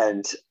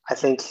 And I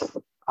think,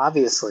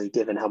 obviously,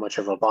 given how much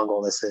of a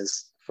bungle this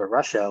is for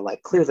Russia,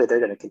 clearly they're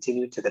going to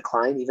continue to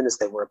decline, even as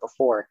they were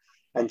before.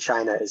 And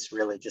China is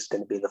really just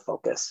going to be the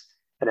focus.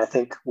 And I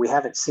think we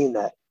haven't seen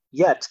that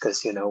yet,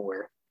 because,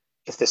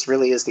 if this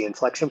really is the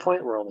inflection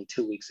point, we're only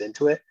 2 weeks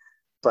into it.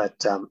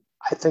 But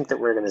I think that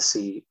we're going to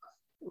see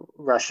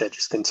Russia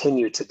just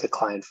continue to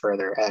decline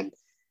further,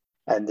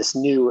 and this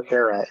new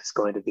era is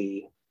going to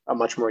be a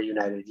much more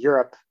united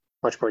Europe,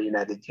 much more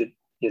united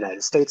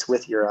United States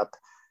with Europe,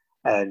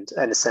 and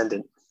an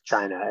ascendant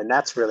China, and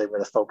that's really where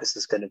the focus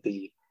is going to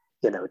be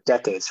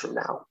decades from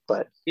now.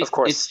 But of It's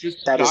course,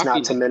 just that is not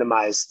shocking. to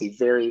minimize the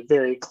very,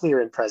 very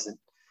clear and present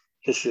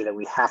issue that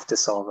we have to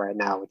solve right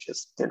now, which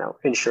is,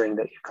 ensuring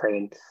that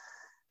Ukraine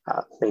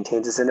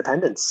maintains its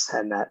independence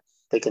and that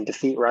they can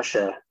defeat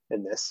Russia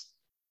in this.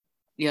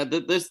 Yeah,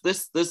 this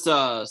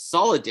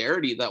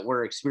solidarity that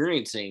we're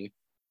experiencing,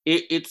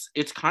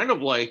 it's kind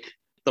of like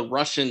the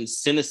Russian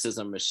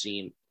cynicism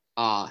machine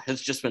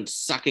has just been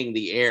sucking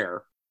the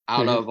air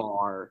out of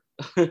our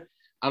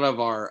out of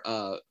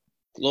our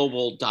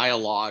global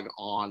dialogue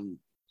on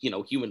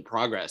human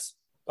progress.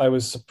 I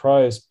was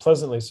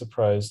pleasantly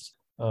surprised.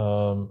 I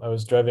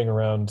was driving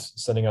around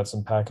sending out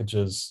some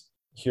packages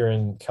here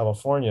in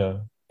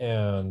California,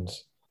 and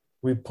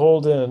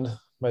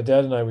my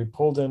dad and I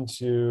pulled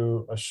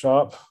into a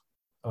shop.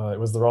 It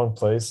was the wrong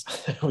place.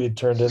 We had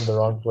turned in the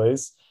wrong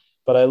place.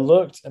 But I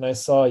looked and I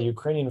saw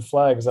Ukrainian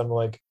flags. I'm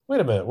like, wait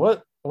a minute,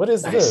 what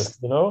is Nice. this?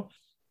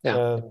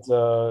 Yeah.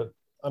 And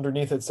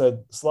underneath it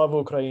said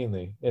Slava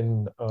Ukraini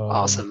in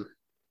Awesome.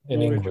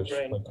 in English,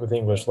 Ukraine. like with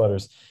English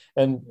letters.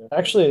 And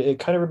actually, it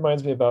kind of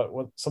reminds me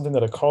about something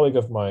that a colleague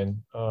of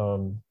mine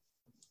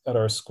at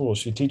our school,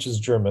 she teaches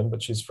German,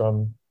 but she's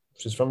from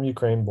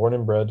Ukraine, born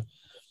and bred.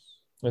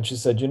 And she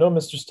said,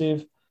 Mr.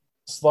 Steve,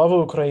 Slava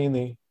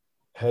Ukraini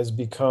has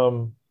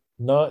become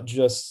not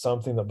just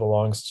something that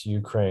belongs to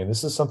Ukraine.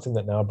 This is something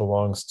that now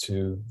belongs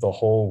to the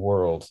whole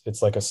world.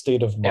 It's like a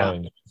state of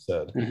mind, she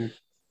said. Mm-hmm.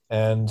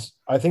 And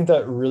I think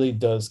that really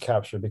does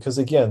capture, because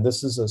again,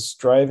 this is a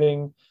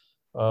striving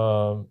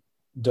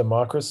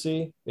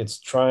democracy. It's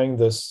trying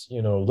this,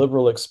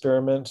 liberal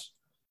experiment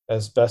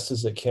as best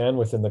as it can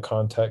within the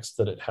context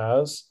that it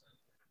has.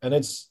 And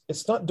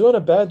it's not doing a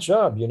bad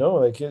job,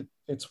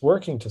 it's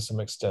working to some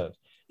extent.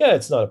 Yeah,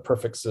 it's not a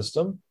perfect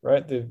system,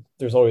 right?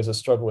 There's always a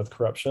struggle with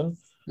corruption,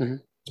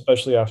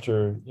 especially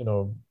after,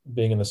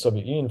 being in the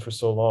Soviet Union for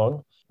so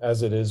long,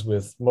 as it is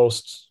with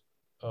most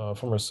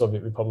former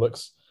Soviet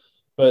republics.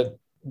 But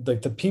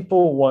the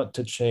people want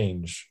to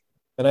change.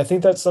 And I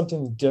think that's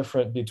something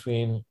different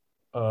between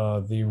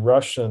the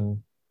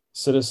Russian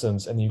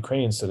citizens and the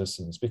Ukrainian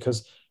citizens,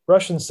 because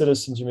Russian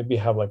citizens, you maybe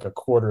have like a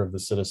quarter of the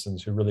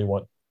citizens who really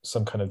want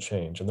some kind of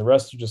change, and the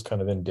rest are just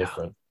kind of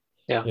indifferent.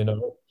 Yeah.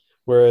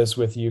 Whereas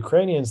with the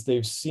Ukrainians,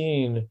 they've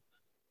seen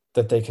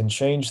that they can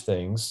change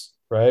things,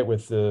 right?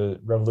 With the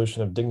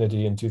Revolution of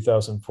Dignity in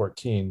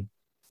 2014,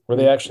 where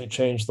they actually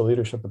changed the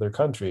leadership of their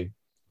country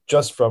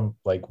just from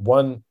like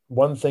one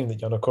thing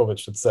that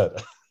Yanukovych had said,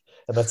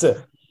 and that's it,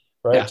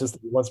 right? Yeah. Just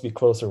that he wants to be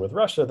closer with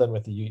Russia than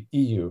with the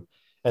EU,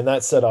 and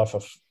that set off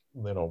a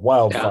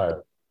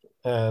wildfire.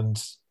 Yeah.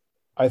 And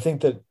I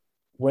think that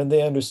when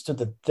they understood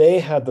that they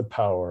had the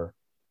power,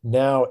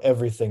 now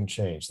everything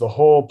changed. The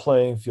whole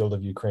playing field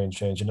of Ukraine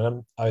changed.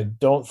 And I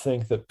don't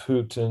think that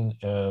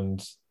Putin and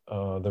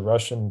the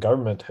Russian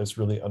government has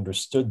really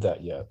understood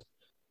that yet.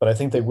 But I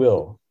think they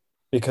will.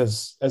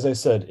 Because, as I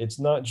said, it's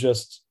not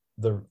just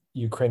the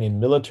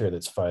Ukrainian military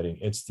that's fighting.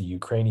 It's the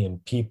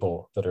Ukrainian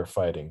people that are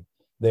fighting.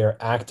 They are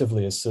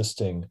actively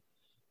assisting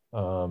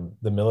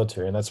the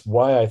military. And that's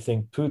why I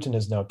think Putin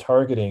is now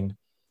targeting,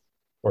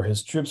 or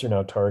his troops are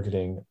now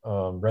targeting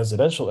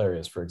residential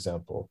areas, for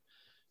example.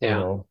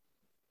 Yeah.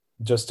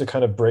 Just to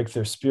kind of break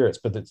their spirits.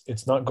 But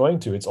it's not going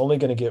to. It's only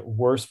going to get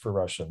worse for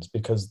Russians,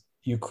 because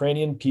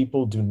Ukrainian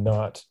people do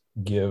not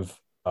give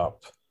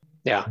up.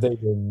 Yeah. They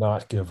will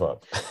not give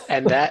up.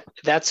 And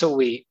that's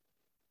what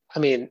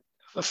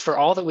for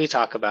all that we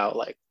talk about,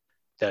 like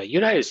the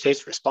United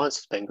States response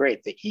has been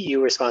great. The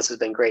EU response has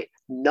been great.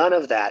 None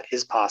of that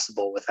is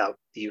possible without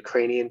the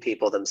Ukrainian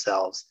people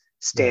themselves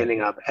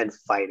standing up and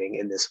fighting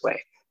in this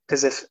way.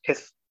 Because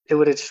if it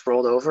would have just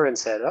rolled over and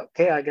said,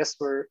 okay, I guess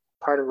we're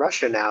part of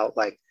Russia now,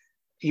 like,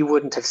 you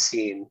wouldn't have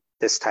seen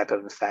this type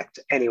of effect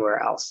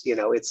anywhere else.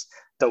 It's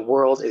the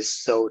world is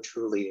so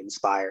truly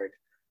inspired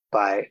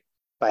by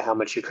how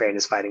much Ukraine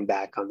is fighting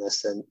back on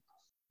this. And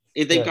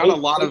they've got a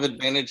lot of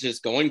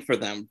advantages going for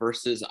them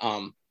versus,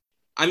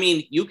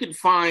 you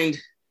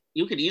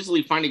could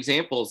easily find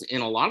examples in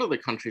a lot of the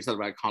countries that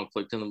have had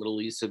conflict in the Middle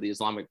East or the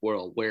Islamic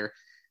world, where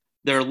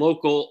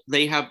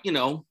they have,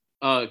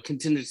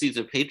 contingencies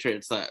of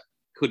patriots that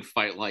could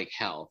fight like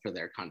hell for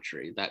their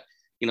country, that,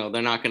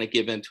 they're not going to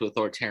give in to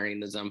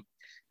authoritarianism.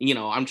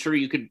 I'm sure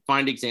you could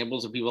find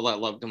examples of people that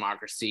love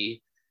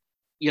democracy,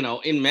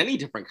 in many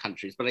different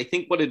countries. But I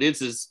think what it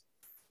is,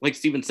 like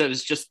Stephen said,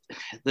 is just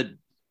the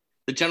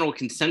general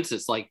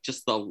consensus, like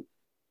just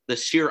the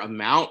sheer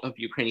amount of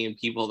Ukrainian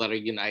people that are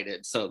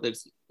united. So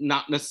there's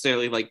not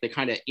necessarily like the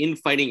kind of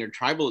infighting or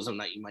tribalism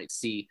that you might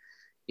see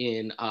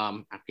in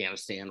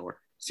Afghanistan or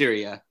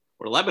Syria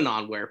or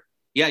Lebanon, where,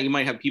 yeah, you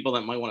might have people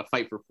that might want to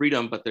fight for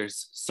freedom, but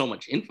there's so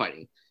much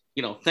infighting.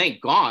 Thank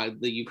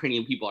God the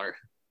Ukrainian people are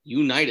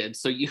united.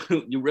 So you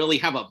really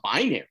have a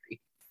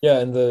binary. Yeah,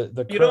 and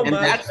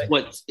that's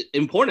what's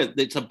important.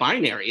 It's a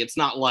binary. It's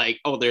not like,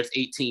 oh, there's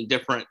 18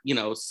 different,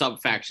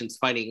 sub factions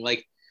fighting.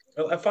 Like,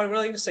 I find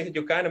really interesting that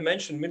you kind of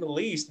mentioned Middle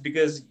East,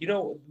 because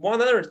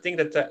one other thing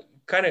that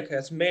kind of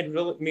has made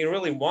me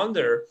really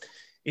wonder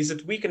is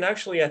that we can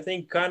actually, I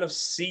think, kind of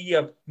see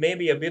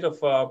maybe a bit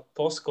of a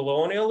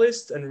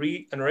post-colonialist and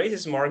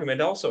racism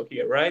argument also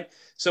here, right?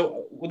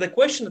 So the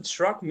question that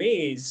struck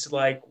me is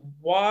like,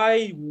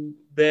 why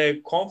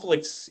the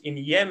conflicts in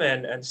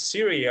Yemen and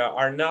Syria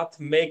are not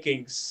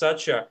making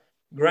such a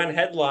grand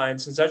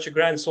headlines and such a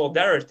grand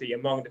solidarity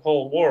among the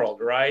whole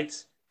world, right?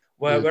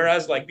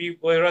 Whereas like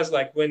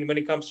when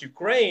it comes to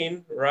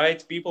Ukraine,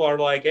 right, people are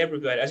like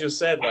everywhere, as you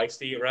said, like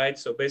Steve, right?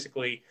 So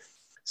basically,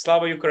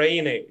 Slava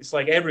Ukraini, it's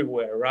like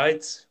everywhere,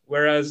 right?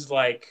 Whereas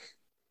like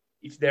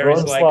if there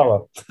is like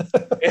Slava.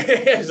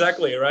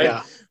 exactly, right?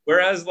 Yeah.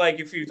 Whereas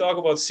like if you talk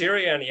about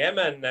Syria and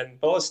Yemen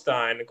and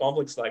Palestine,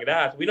 conflicts like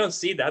that, we don't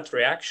see that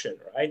reaction,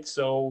 right?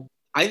 So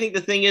I think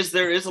the thing is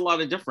there is a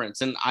lot of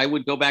difference, and I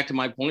would go back to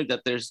my point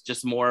that there's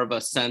just more of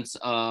a sense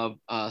of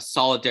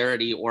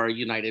solidarity or a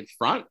united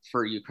front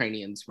for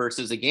Ukrainians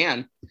versus,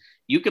 again,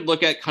 you could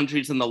look at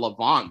countries in the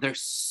Levant.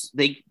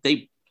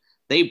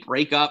 They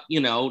break up,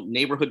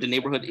 neighborhood to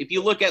neighborhood. If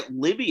you look at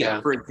Libya,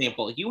 for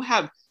example, you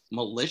have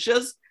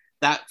militias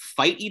that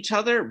fight each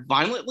other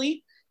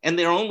violently, and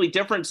their only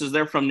difference is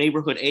they're from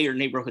neighborhood A or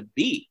neighborhood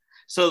B.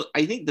 So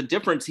I think the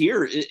difference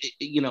here,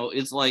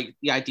 is like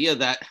the idea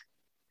that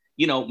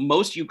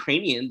most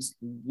Ukrainians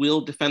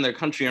will defend their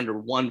country under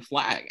one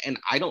flag. And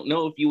I don't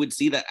know if you would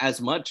see that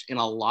as much in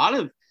a lot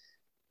of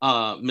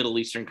Middle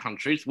Eastern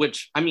countries,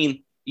 which, I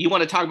mean, you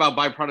want to talk about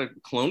byproduct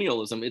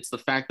colonialism. It's the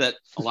fact that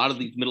a lot of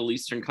these Middle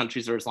Eastern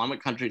countries or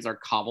Islamic countries are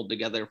cobbled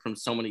together from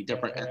so many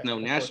different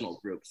ethno-national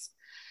groups.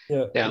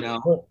 Yeah.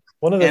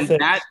 One of the and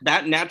things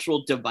that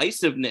natural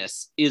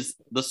divisiveness is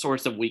the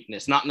source of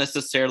weakness, not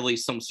necessarily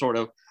some sort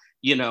of,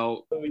 it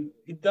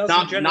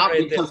doesn't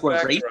generate the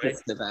effect, right?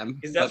 To them.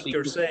 Is that what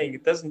you're saying?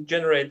 It doesn't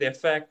generate the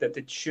effect that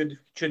it should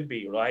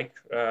be, right?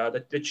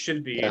 That it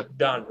should be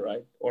done,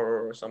 right?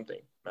 Or something,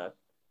 Matt.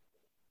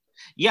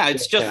 Yeah,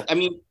 it's just, I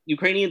mean,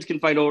 Ukrainians can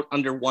fight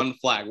under one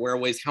flag,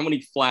 whereas how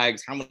many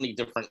flags, how many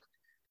different,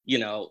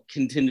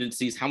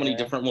 contingencies, how many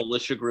different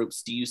militia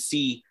groups do you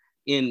see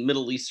in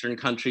Middle Eastern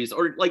countries,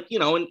 or like,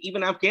 and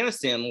even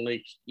Afghanistan,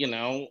 like,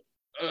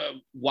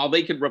 while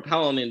they could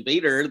repel an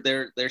invader,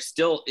 they're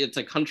still, it's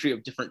a country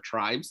of different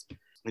tribes.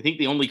 I think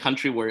the only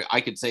country where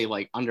I could say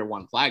like under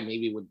one flag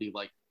maybe would be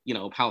like,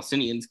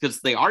 Palestinians,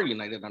 because they are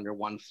united under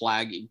one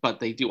flag, but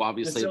they do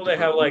obviously. Still, they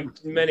have like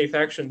many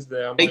factions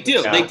there. They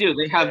do.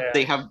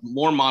 They have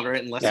more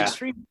moderate and less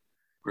extreme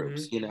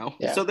groups.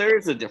 So there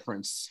is a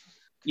difference.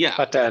 Yeah.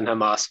 Fatah and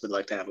Hamas would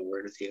like to have a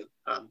word with you.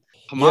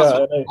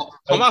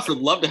 Hamas would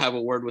love to have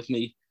a word with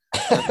me.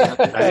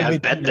 I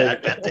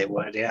bet they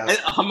would. Yeah.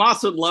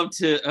 Hamas would love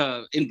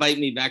to invite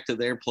me back to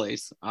their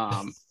place.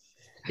 Don't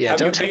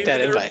take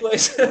that invite.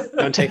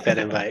 Don't take that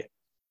invite.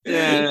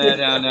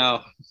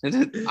 No.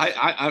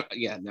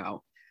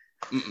 No.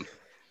 Mm-mm.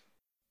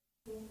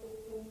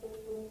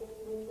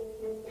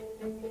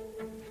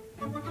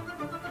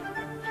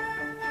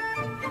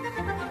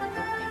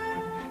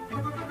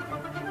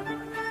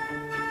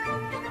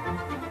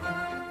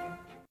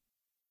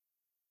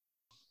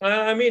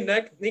 I mean,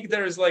 Nick,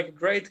 there is like a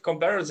great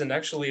comparison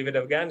actually with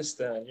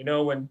Afghanistan.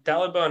 When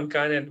Taliban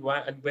kind of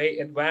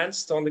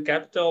advanced on the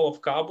capital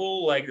of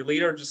Kabul, like the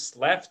leader just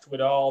left with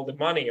all the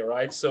money,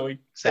 right? So it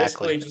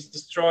basically just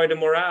destroyed the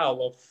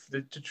morale of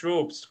the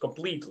troops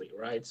completely,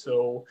 right?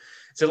 So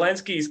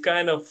Zelensky is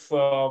kind of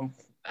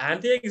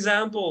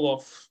anti-example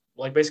of,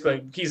 like,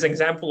 basically he's an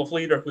example of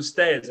leader who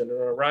stays,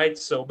 right?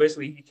 So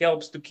basically he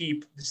helps to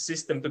keep the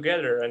system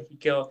together, and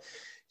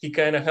he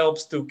kind of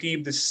helps to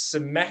keep this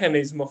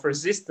mechanism of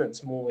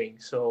resistance moving.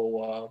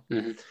 So,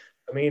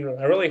 I mean,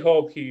 I really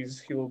hope he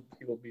will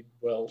be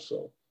well.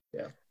 So,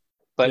 yeah.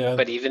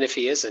 But even if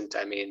he isn't,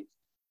 I mean,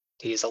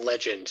 he's a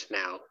legend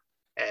now,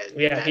 and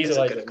he's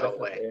a legend. Go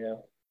away.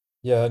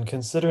 Yeah, and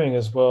considering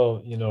as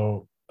well,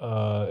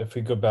 if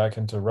we go back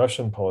into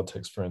Russian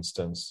politics, for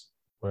instance,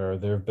 where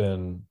there have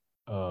been,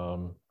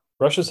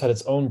 Russia's had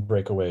its own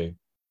breakaway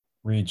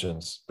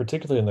regions,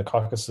 particularly in the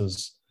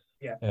Caucasus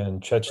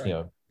and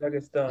Chechnya. Right.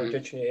 Dagestan,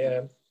 Chechnya,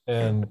 yeah.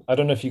 And I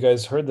don't know if you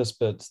guys heard this,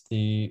 but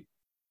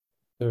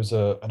there's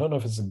I don't know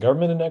if it's a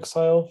government in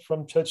exile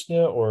from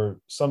Chechnya or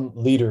some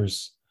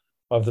leaders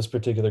of this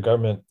particular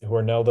government who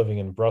are now living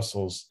in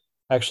Brussels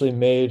actually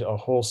made a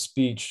whole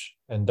speech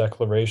and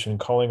declaration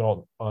calling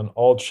on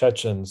all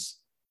Chechens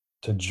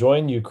to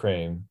join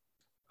Ukraine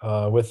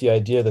with the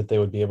idea that they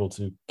would be able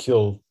to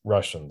kill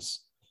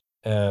Russians.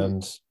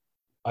 And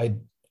I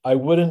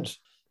wouldn't,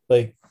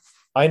 like,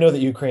 I know that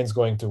Ukraine's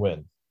going to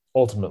win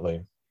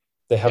ultimately.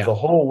 They have the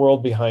whole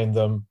world behind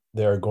them.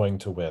 They are going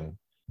to win.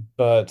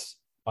 But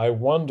I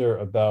wonder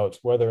about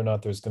whether or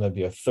not there's going to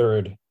be a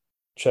third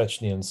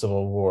Chechnyan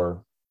civil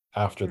war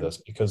after this,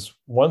 because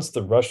once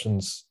the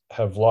Russians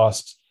have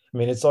lost, I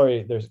mean,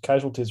 their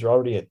casualties are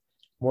already at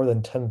more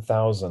than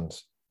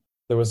 10,000.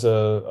 There was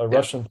a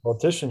Russian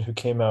politician who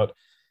came out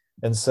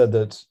and said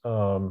that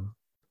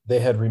they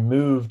had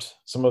removed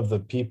some of the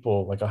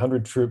people, like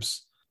 100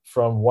 troops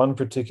from one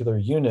particular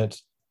unit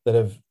that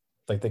have,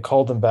 like, they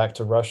called them back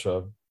to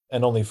Russia,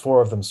 and only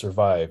 4 of them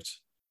survived.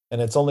 And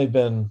it's only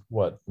been,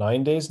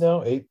 9 days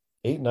now?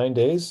 9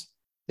 days?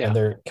 and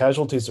their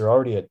casualties are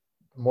already at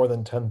more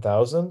than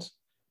 10,000.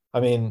 I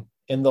mean,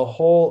 in the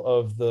whole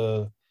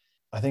of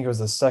I think it was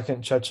the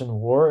Second Chechen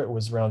War, it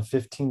was around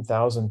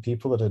 15,000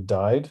 people that had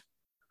died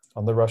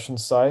on the Russian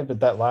side,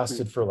 but that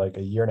lasted for like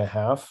a year and a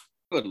half.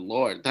 Good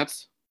Lord,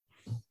 that's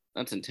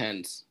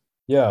intense.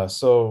 Yeah,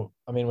 so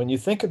I mean, when you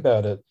think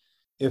about it,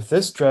 if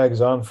this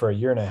drags on for a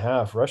year and a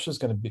half, Russia's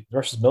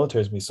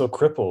military is going to be so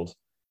crippled,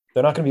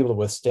 they're not going to be able to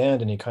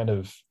withstand any kind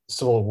of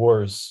civil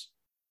wars.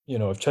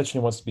 If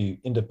Chechnya wants to be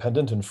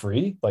independent and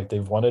free, like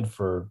they've wanted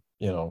for,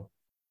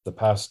 the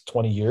past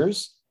 20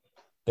 years,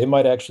 they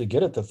might actually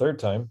get it the third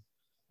time.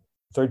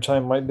 Third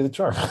time might be the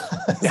charm,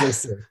 as they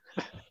say.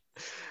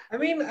 I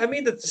mean,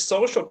 the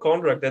social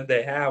contract that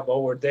they have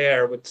over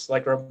there with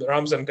like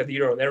Ramzan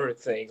Kadyrov and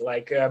everything,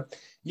 like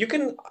you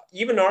can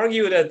even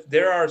argue that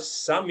there are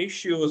some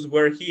issues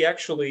where he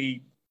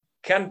actually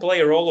can play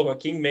a role of a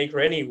kingmaker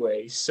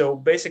anyway. So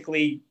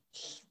basically,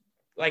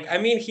 like, I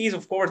mean, he's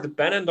of course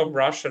dependent on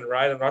Russian,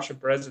 right, a Russian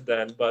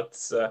president, but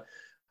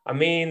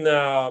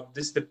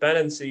this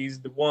dependency is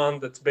the one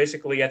that's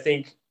basically, I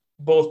think,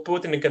 both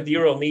Putin and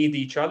Kadyrov need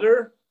each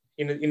other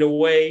in a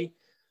way.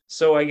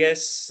 So I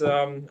guess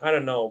I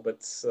don't know, but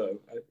it's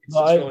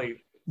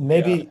really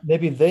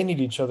maybe they need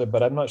each other,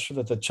 but I'm not sure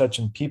that the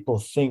Chechen people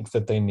think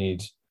that they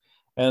need.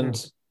 And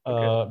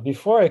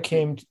before I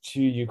came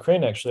to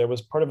Ukraine, actually, I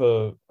was part of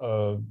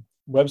a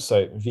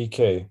website,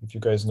 VK, if you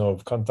guys know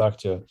of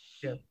Kontakte,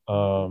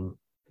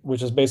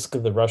 which is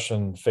basically the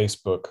Russian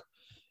Facebook.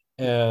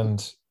 And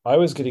I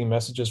was getting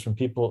messages from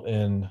people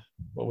in,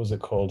 what was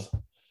it called?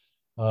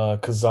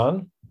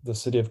 Kazan, the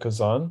city of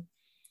Kazan,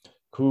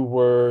 who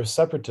were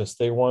separatists.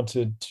 They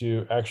wanted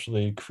to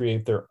actually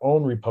create their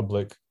own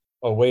republic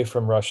away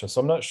from Russia.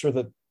 So I'm not sure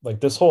that, like,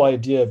 this whole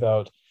idea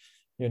about,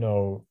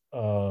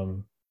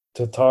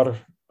 Tatar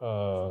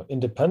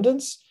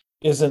independence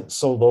isn't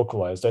so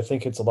localized. I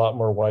think it's a lot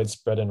more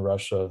widespread in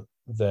Russia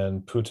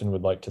than Putin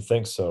would like to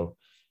think so.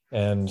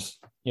 And,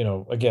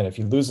 again, if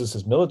he loses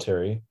his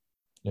military,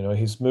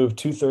 he's moved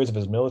 2/3 of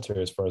his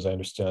military, as far as I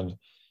understand,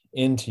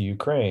 into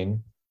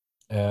Ukraine,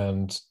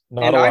 and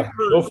not a lot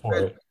to go for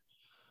it.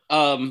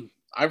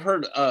 I've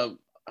heard,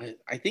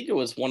 I think it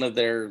was one of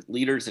their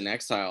leaders in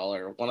exile,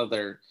 or one of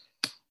their,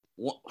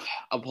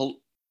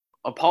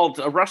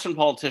 a Russian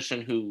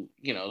politician who,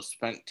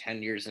 spent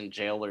 10 years in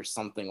jail or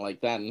something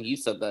like that. And he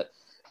said that,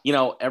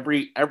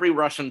 every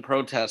Russian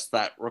protest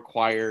that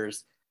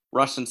requires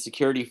Russian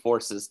security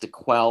forces to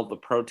quell the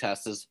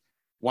protests is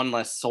one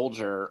less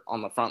soldier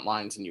on the front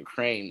lines in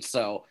Ukraine.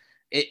 So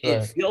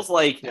it feels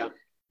like,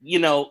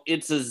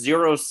 it's a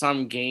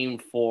zero-sum game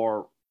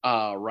for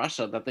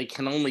Russia, that they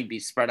can only be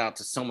spread out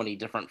to so many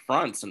different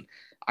fronts. And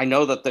I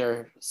know that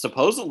they're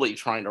supposedly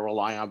trying to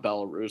rely on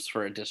Belarus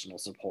for additional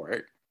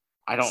support.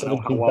 I don't know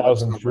how well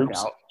it's going to work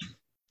out.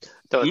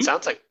 Though it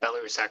sounds like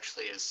Belarus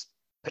actually is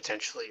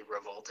potentially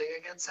revolting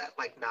against that,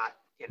 like not,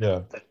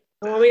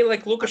 I mean,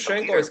 like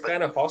Lukashenko is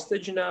kind of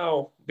hostage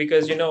now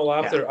because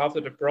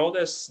after the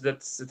protests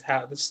that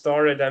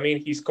started, I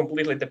mean, he's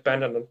completely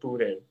dependent on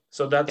Putin.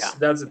 So that's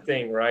the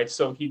thing, right?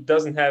 So he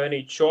doesn't have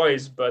any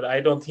choice, but I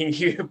don't think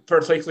he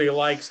particularly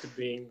likes to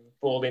being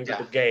pulled into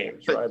the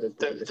games, right?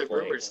 The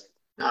rumors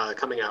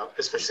coming out,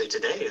 especially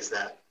today, is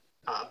that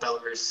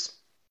Belarus,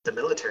 the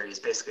military, has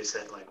basically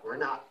said, like, we're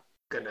not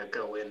gonna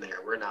go in there.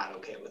 We're not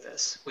okay with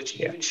this, which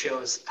even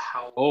shows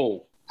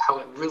how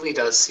it really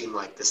does seem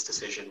like this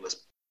decision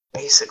was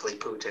basically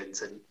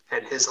Putin's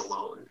and his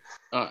alone.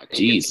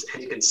 Geez.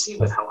 And you can see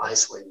with how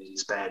isolated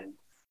he's been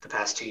the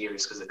past 2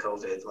 years because of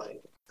COVID.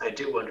 Like, I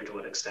do wonder to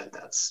what extent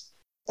that's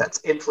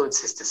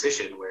influenced his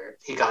decision, where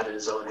he got in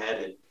his own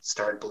head and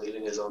started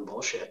believing his own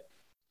bullshit.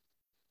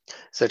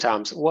 So,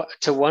 Tom,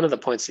 to one of the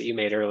points that you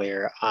made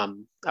earlier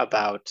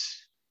about,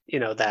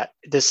 that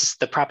this is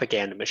the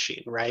propaganda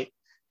machine, right?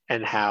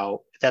 And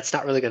how that's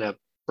not really going to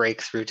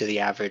break through to the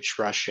average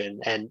Russian.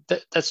 And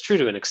that's true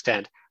to an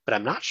extent. But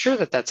I'm not sure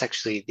that that's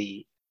actually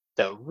the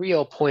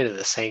real point of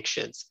the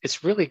sanctions.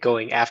 It's really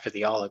going after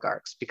the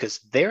oligarchs, because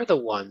they're the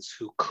ones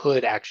who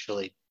could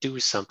actually do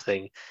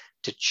something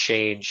to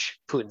change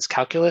Putin's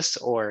calculus,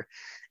 or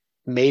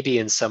maybe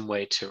in some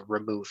way to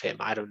remove him.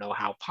 I don't know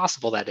how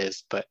possible that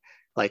is, but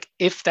like,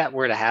 if that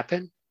were to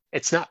happen,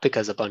 it's not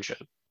because a bunch of,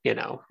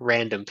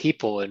 random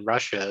people in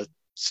Russia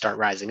start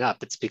rising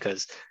up. It's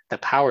because the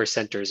power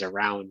centers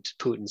around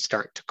Putin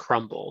start to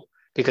crumble.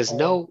 Because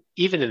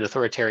even an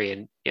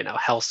authoritarian,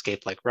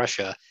 hellscape like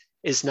Russia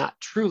is not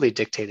truly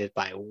dictated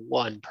by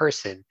one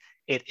person.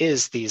 It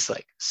is these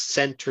like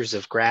centers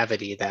of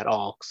gravity that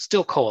all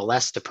still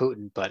coalesce to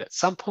Putin. But at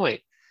some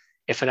point,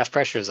 if enough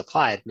pressure is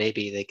applied,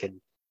 maybe they can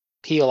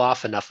peel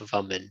off enough of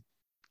them and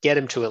get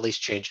him to at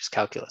least change his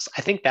calculus.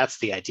 I think that's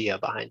the idea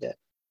behind it.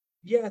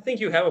 Yeah, I think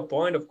you have a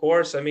point, of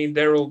course. I mean,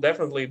 there will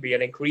definitely be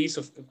an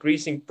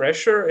increasing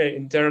pressure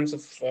in terms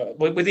of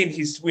within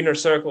his winner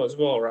circle as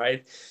well,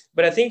 right?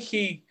 But I think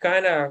he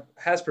kind of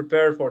has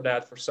prepared for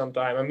that for some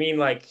time. I mean,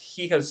 like,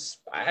 he has,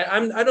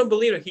 I don't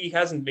believe that he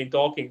hasn't been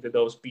talking to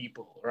those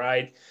people,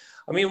 right?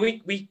 I mean,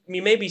 we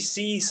maybe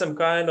see some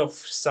kind of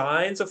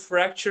signs of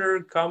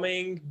fracture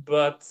coming,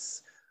 but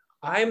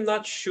I'm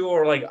not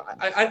sure. Like,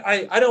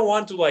 I don't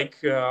want to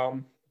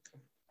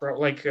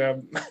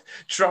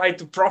try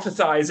to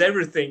prophesize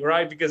everything,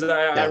 right? Because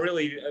I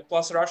really,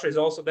 plus Russia is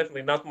also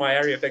definitely not my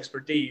area of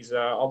expertise,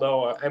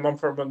 although I'm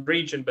from a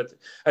region, but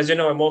as you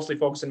know, I'm mostly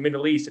focused in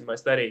Middle East in my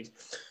studies.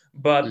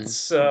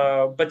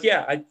 But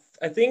yeah,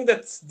 I think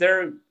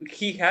that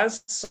he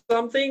has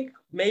something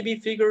maybe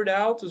figured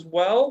out as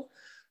well.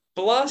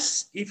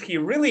 Plus, if he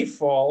really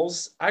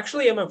falls,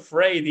 actually, I'm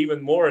afraid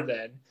even more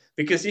then,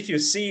 because if you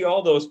see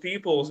all those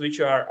peoples which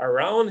are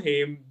around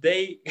him,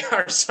 they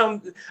are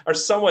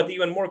somewhat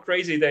even more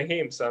crazy than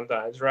him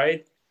sometimes,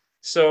 right?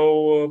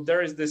 So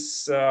there's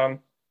this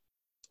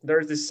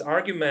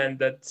argument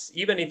that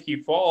even if he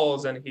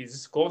falls and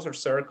his closer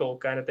circle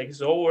kind of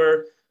takes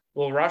over,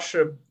 will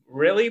Russia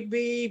really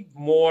be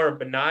more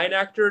benign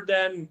actor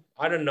than,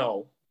 I don't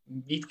know.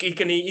 It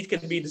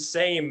can be the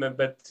same,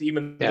 but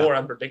even more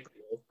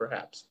unpredictable,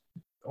 perhaps.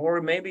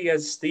 Or maybe,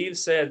 as Steve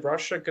said,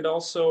 Russia could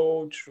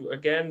also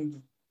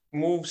again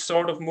move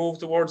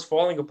towards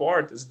falling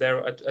apart as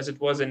it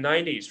was in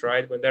 '90s,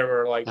 right? When there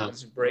were like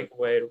these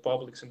breakaway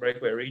republics and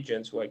breakaway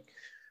regions. Like,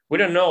 we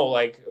don't know.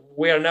 Like,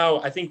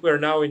 I think we're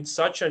now in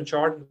such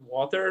uncharted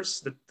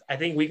waters that I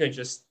think we can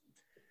just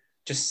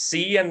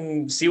see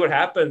what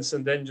happens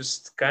and then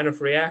just kind of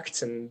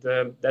react, and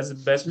that's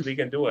the best we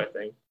can do, I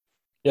think.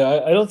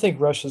 Yeah, I don't think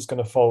Russia's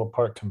going to fall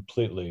apart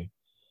completely.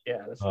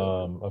 Yeah, that's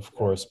of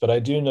course, but I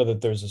do know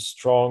that there's a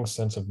strong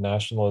sense of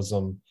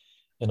nationalism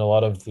in a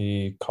lot of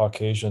the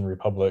Caucasian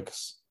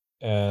republics,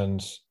 and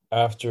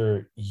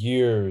after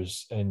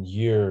years and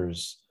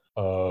years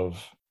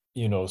of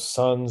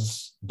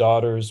sons,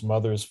 daughters,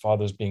 mothers,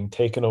 fathers being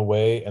taken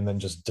away and then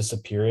just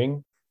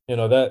disappearing,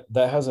 that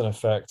has an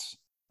effect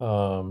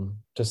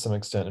to some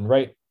extent. And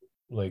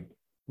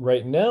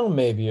right now,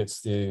 maybe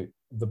it's the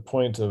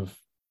point of,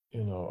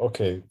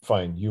 okay,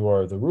 fine, you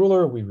are the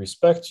ruler, we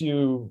respect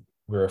you,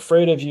 we're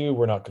afraid of you,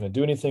 we're not going to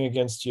do anything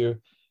against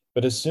you.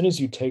 But as soon as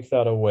you take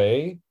that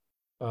away,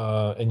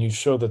 and you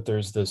show that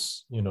there's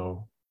this,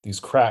 these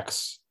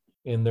cracks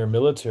in their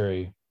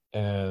military,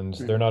 and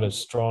they're not as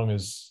strong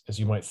as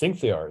you might think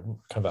they are,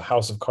 kind of a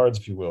house of cards,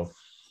 if you will.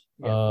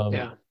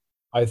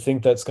 I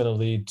think that's going to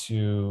lead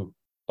to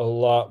a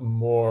lot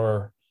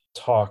more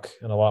talk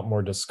and a lot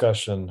more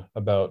discussion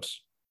about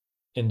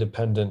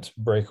independent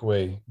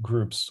breakaway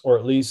groups, or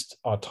at least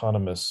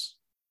autonomous.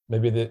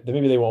 Maybe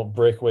they won't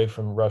break away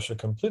from Russia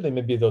completely.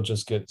 Maybe they'll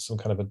just get some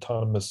kind of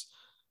autonomous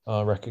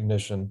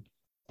recognition.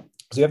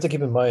 So you have to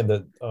keep in mind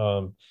that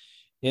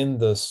in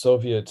the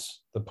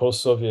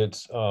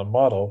post-Soviet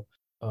model,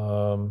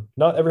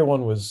 not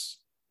everyone was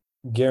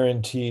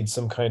guaranteed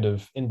some kind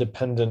of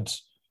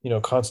independent,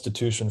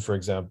 constitution, for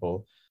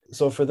example.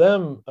 So for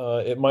them,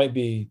 it might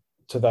be,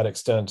 to that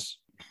extent,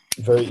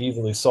 very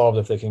easily solved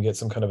if they can get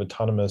some kind of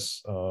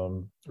autonomous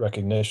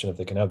recognition, if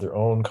they can have their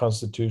own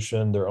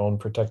constitution, their own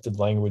protected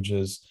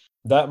languages.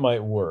 That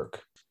might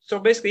work. So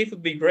basically, it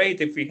would be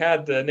great if we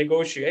had the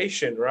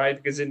negotiation, right?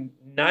 Because in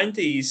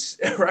 '90s,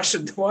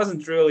 Russia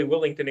wasn't really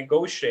willing to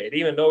negotiate,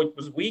 even though it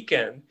was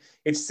weakened.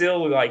 It's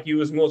still like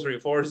used military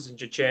forces in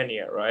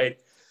Chechnya, right?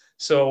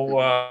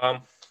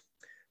 So,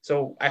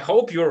 so I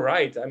hope you're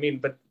right. I mean,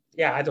 but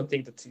yeah, I don't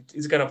think that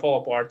it's gonna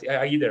fall apart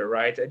either,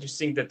 right? I just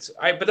think that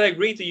but I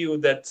agree to you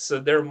that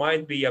there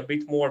might be a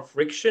bit more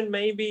friction,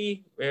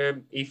 maybe,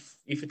 if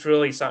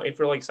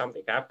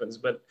something happens.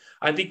 But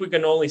I think we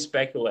can only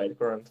speculate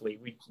currently.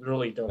 We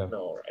really don't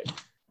know, right?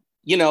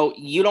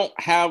 You don't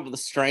have the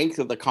strength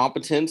or the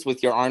competence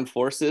with your armed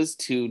forces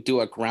to do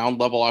a ground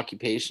level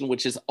occupation,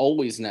 which is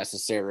always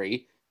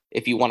necessary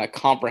if you want to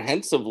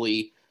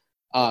comprehensively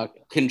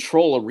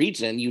control a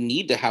region. You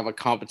need to have a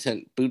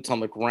competent boots on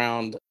the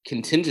ground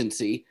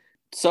contingency.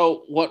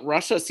 So what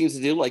Russia seems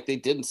to do, like they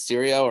did in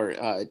Syria or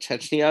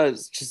Chechnya,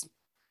 is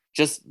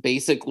just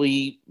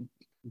basically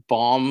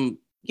bomb,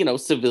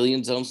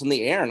 civilian zones in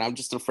the air. And I'm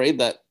just afraid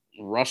that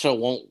Russia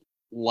won't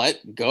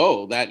let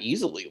go that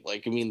easily.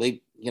 Like, I mean,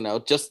 they,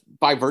 just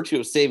by virtue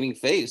of saving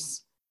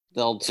face,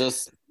 they'll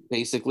just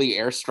basically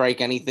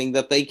airstrike anything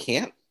that they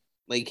can't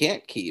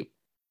keep,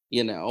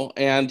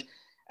 and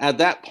at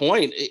that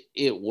point,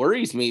 it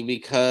worries me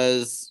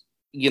because,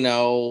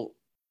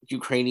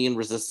 Ukrainian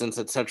resistance,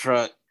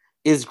 etc.,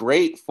 is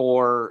great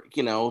for,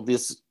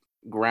 this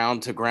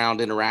ground to ground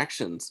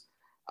interactions.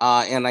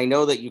 And I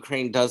know that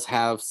Ukraine does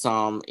have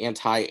some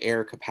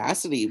anti-air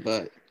capacity,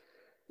 but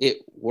it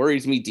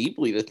worries me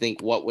deeply to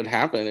think what would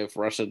happen if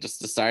Russia just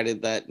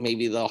decided that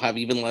maybe they'll have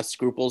even less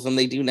scruples than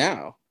they do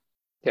now.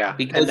 Yeah,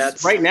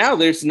 because right now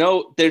there's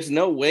no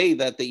way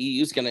that the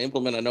EU is going to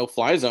implement a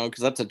no-fly zone,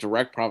 because that's a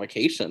direct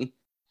provocation.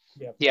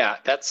 Yeah,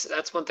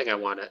 that's one thing I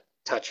want to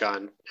touch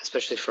on,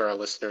 especially for our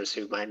listeners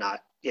who might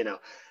not,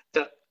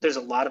 there's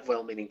a lot of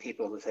well-meaning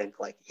people who think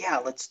like, yeah,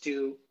 let's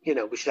do,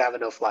 we should have a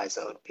no-fly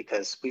zone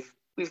because we've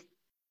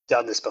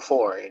done this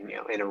before in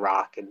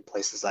Iraq and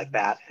places like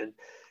that, and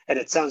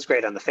it sounds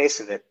great on the face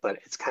of it, but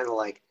it's kind of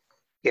like,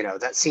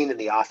 that scene in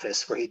The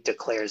Office where he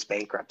declares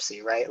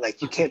bankruptcy, right?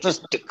 Like you can't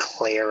just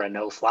declare a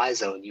no-fly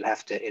zone. You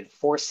have to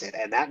enforce it.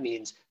 And that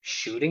means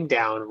shooting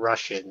down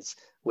Russians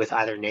with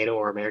either NATO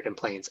or American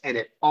planes. And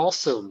it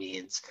also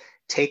means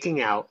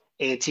taking out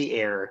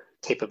anti-air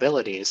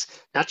capabilities,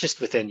 not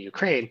just within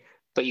Ukraine,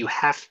 but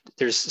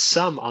there's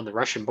some on the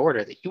Russian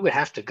border that you would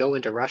have to go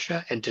into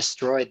Russia and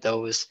destroy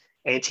those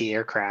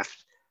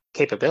anti-aircraft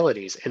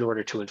capabilities in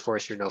order to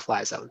enforce your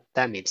no-fly zone.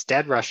 That means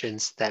dead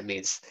Russians. That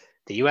means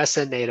the US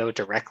and NATO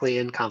directly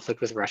in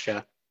conflict with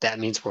Russia. That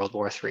means World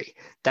War III.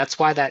 That's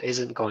why that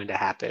isn't going to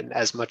happen.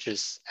 As much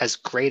as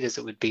great as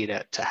it would be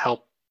to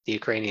help the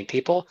Ukrainian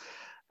people,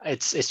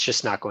 it's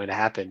just not going to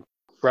happen.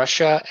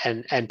 Russia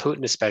and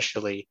Putin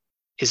especially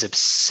is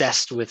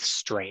obsessed with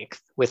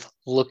strength, with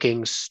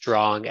looking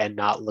strong and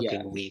not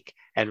looking weak.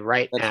 And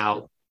right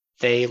now,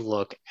 they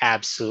look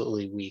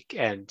absolutely weak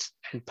and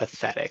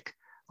pathetic.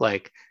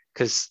 Like,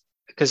 because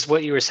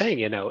what you were saying,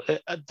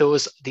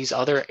 these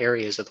other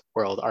areas of the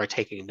world are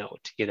taking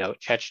note.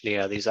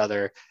 Chechnya, these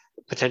other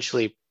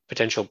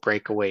potential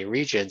breakaway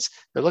regions,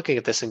 they're looking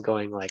at this and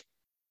going like,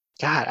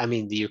 God, I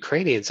mean, the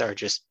Ukrainians are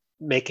just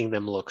making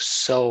them look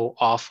so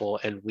awful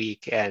and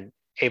weak and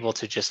able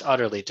to just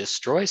utterly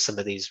destroy some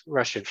of these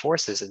Russian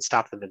forces and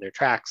stop them in their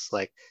tracks.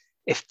 Like,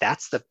 if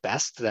that's the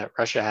best that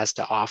Russia has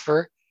to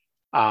offer,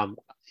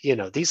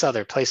 these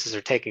other places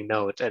are taking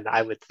note. And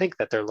I would think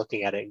that they're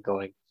looking at it and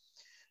going,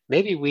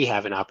 maybe we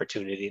have an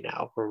opportunity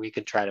now where we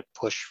can try to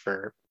push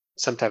for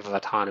some type of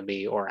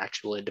autonomy or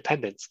actual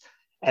independence.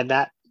 And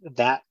that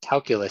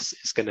calculus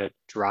is going to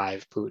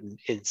drive Putin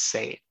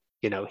insane.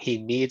 He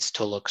needs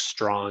to look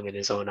strong in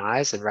his own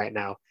eyes. And right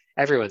now,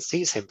 everyone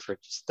sees him for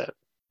just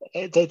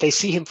they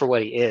see him for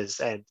what he is.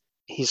 And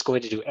he's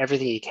going to do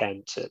everything he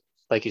can to,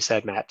 like you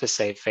said, Matt, to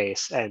save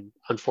face. And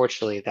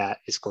unfortunately, that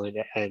is going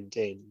to end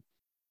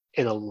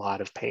in a lot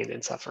of pain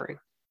and suffering.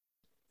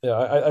 Yeah,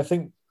 I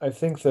think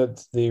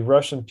that the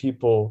Russian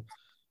people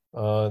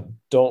don't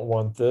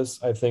want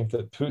this. I think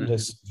that Putin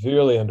has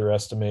severely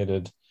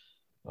underestimated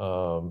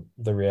the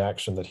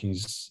reaction that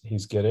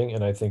he's getting,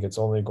 and I think it's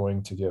only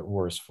going to get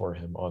worse for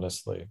him.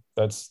 Honestly,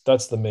 that's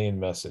the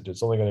main message.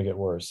 It's only going to get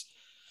worse.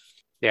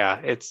 Yeah,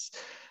 it's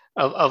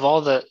of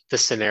all the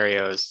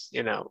scenarios,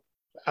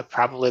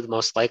 probably the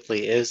most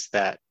likely is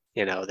that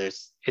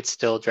it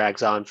still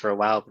drags on for a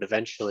while, but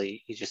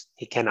eventually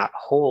he cannot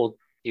hold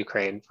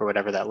Ukraine for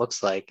whatever that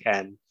looks like,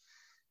 and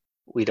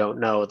we don't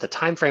know the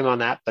time frame on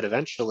that, but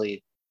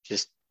eventually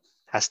just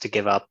has to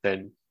give up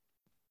and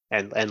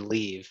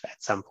leave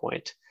at some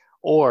point.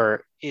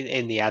 Or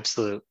in the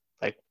absolute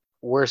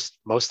worst,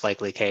 most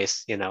likely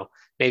case,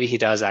 maybe he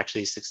does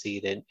actually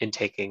succeed in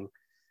taking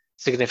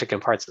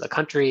significant parts of the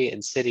country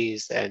and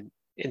cities and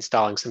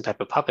installing some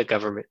type of puppet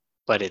government,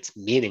 but it's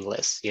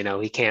meaningless.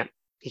 He can't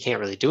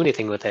really do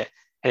anything with it,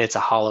 and it's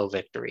a hollow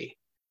victory.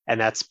 And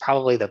that's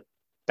probably the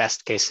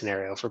best case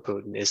scenario for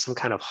Putin, is some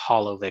kind of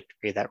hollow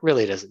victory that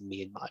really doesn't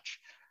mean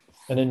much.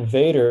 An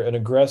invader, an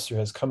aggressor,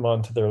 has come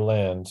onto their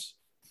land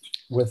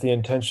with the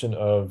intention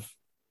of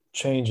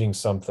changing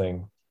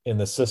something in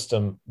the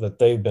system that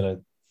they've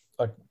been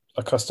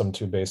accustomed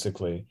to,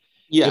 basically.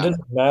 Yeah. It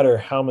doesn't matter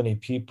how many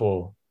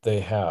people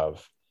they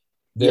have.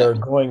 They are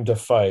going to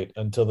fight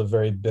until the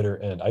very bitter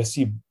end. I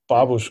see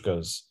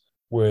babushkas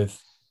with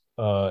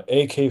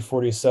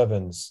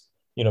AK-47s.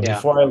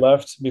 Before I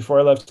left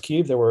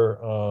Kyiv,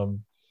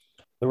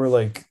 there were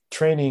like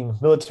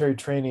military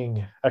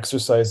training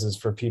exercises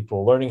for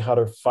people, learning how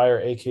to fire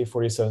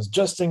AK-47s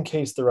just in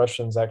case the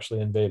Russians actually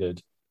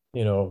invaded.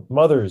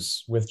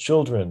 Mothers with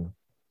children,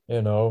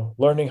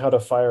 learning how to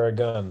fire a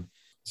gun.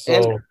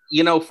 So,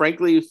 and,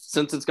 frankly,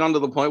 since it's gone to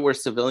the point where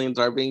civilians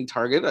are being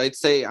targeted, I'd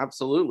say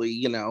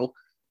absolutely,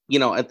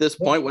 at this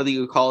point, whether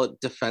you call it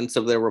defense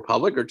of their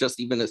republic or just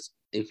even as,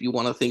 if you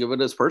want to think of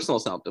it as personal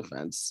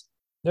self-defense.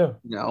 Yeah.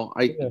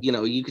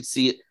 You could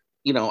see it,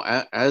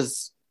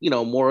 as,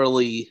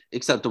 morally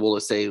acceptable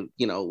to say,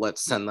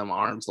 let's send them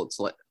arms. Let's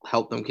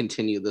help them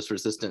continue this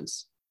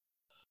resistance.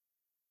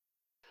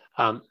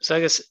 So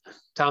I guess,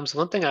 Tom,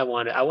 one thing I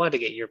wanted to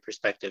get your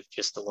perspective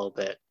just a little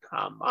bit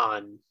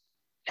on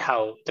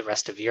how the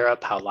rest of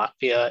Europe, how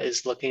Latvia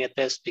is looking at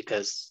this,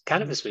 because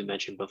kind of as we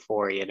mentioned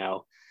before,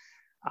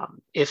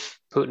 if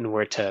Putin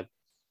were to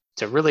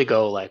really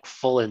go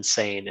full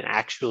insane and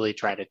actually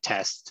try to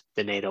test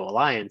the NATO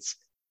alliance,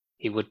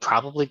 he would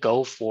probably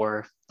go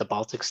for the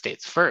Baltic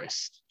states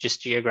first.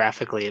 Just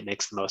geographically, it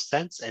makes the most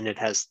sense, and it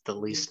has the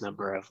least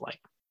number of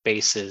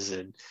bases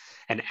and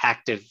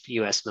active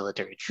U.S.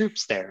 military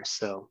troops there.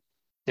 So,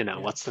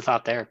 what's the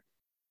thought there?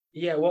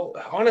 Yeah, well,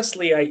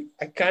 honestly, I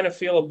kind of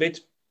feel a bit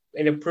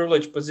in a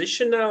privileged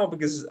position now,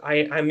 because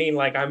I mean,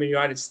 I'm in the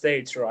United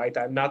States, right?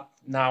 I'm not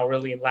now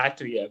really in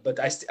Latvia, but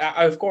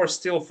I of course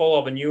still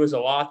follow the news a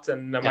lot,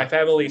 and my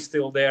family is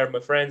still there, my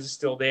friends are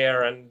still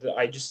there, and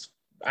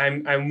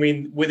I'm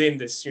within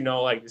this,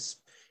 this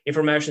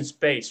information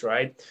space,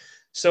 right?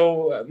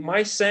 So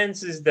my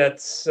sense is that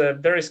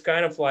there is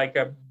kind of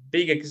a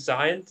big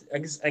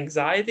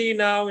anxiety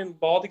now in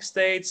Baltic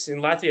states, in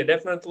Latvia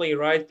definitely,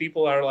 right?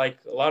 People are a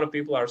lot of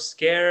people are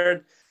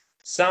scared.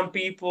 some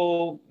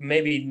people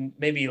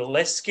maybe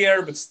less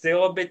scared, but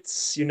still a bit,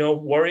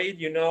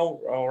 worried,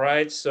 all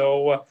right.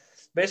 So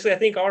basically, I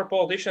think our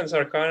politicians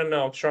are kind of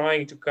now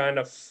trying to kind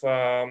of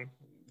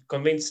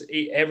convince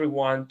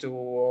everyone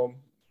to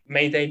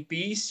maintain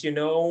peace,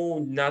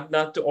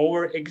 not to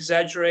over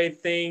exaggerate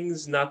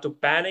things, not to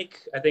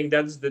panic. I think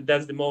that's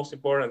the most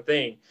important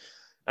thing.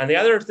 And the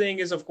other thing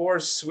is, of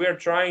course, we're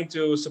trying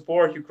to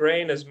support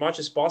Ukraine as much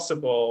as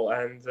possible,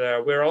 and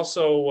we're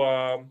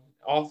also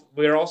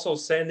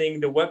sending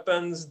the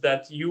weapons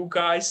that you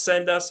guys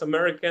send us,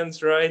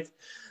 Americans, right?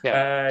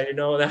 Yeah.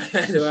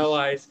 The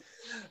allies.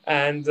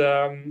 And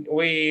I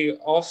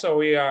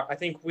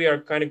think we are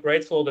kind of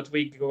grateful that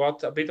we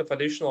got a bit of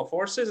additional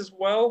forces as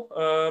well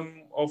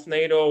of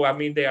NATO. I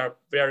mean, they are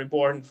very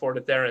important for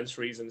deterrence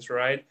reasons,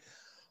 right?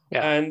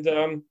 Yeah.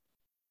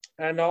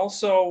 And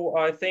also,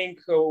 I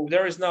think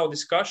there is now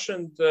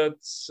discussion that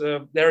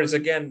there is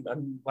again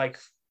like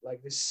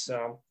this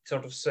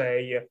sort of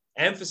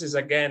emphasis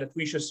again that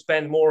we should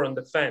spend more on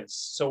defense.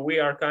 So we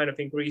are kind of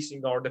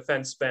increasing our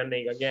defense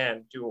spending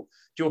again to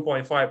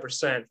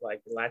 2.5%,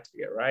 like in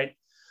Latvia, right?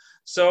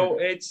 So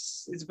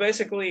it's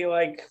basically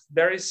like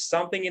there is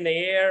something in the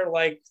air,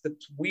 like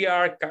that we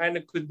are kind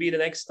of could be the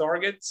next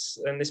targets,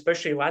 and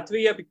especially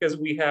Latvia because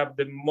we have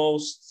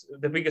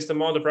the biggest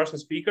amount of Russian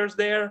speakers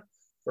there,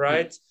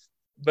 right?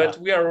 But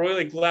we are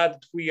really glad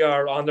that we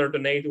are under the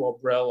NATO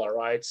umbrella,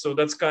 right? So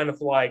that's kind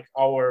of like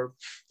our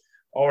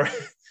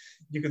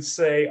you could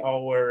say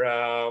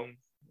our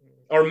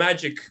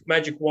magic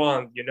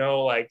wand,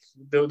 like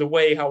the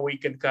way how we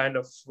can kind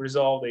of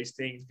resolve these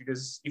things.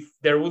 Because if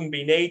there wouldn't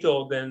be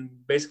NATO, then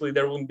basically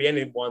there wouldn't be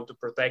anyone to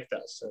protect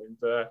us. And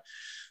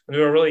we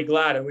were really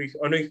glad, and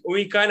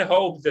we kind of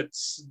hope that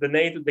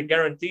the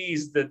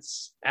guarantees that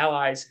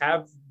allies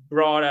have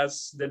brought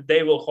us, that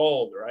they will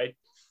hold, right?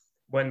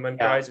 When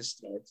crisis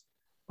starts.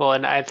 Well,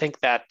 and I think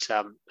that,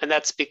 and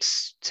that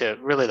speaks to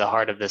really the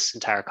heart of this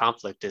entire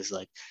conflict is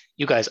like,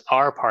 you guys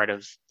are part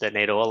of the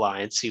NATO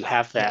alliance. You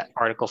have that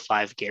Article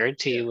 5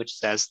 guarantee, which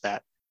says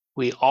that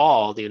we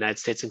all, the United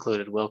States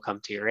included, will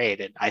come to your aid.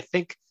 And I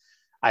think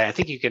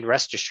you can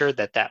rest assured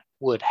that that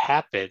would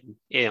happen,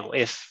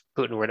 if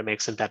Putin were to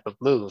make some type of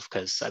move.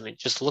 Because, I mean,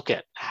 just look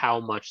at how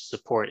much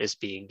support is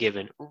being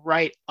given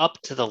right up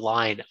to the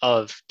line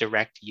of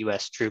direct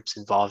US troops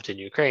involved in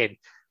Ukraine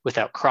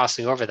without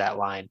crossing over that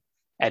line.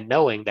 And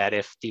knowing that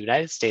if the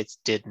United States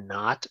did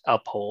not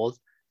uphold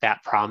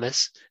that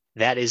promise,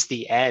 that is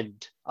the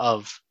end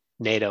of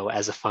NATO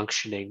as a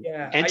functioning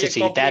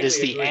entity. That is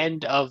the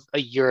end of a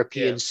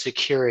European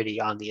security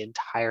on the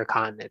entire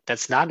continent.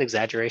 That's not an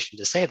exaggeration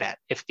to say that.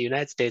 If the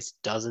United States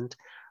doesn't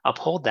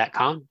uphold that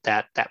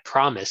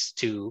promise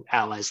to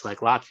allies like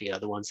Latvia,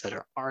 the ones that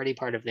are already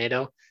part of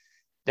NATO,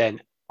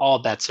 then all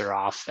bets are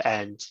off.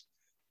 And,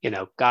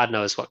 God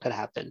knows what could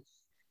happen.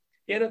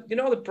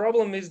 The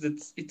problem is that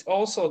it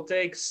also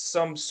takes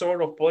some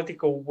sort of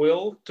political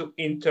will to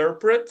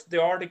interpret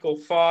the Article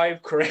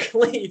 5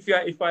 correctly,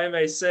 if I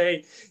may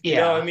say.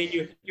 I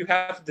mean, you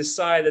have to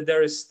decide that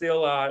there is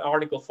still an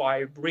Article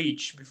 5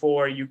 breach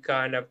before you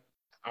kind of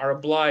are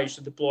obliged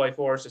to deploy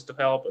forces to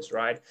help us,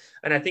 right?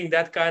 And I think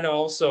that kind of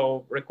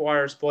also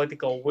requires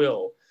political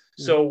will.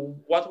 So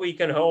what we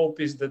can hope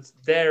is that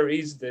there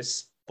is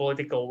this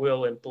political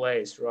will in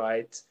place,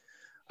 right?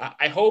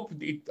 I hope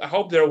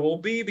there will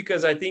be,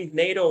 because I think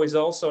NATO is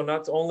also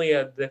not only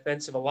a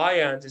defensive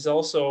alliance, it's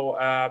also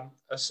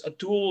a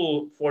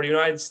tool for the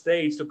United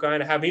States to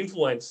kind of have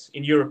influence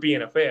in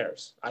European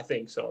affairs. I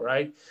think so,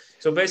 right?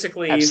 So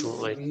basically,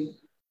 absolutely.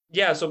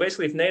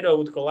 If NATO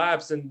would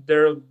collapse, then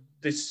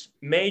this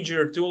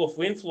major tool of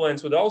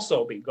influence would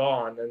also be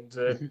gone, and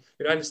the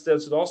United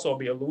States would also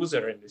be a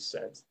loser in this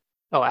sense.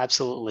 Oh,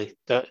 absolutely.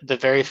 The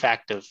very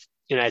fact of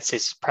United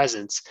States'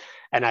 presence,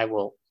 and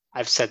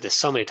I've said this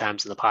so many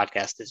times in the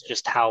podcast, is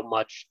just how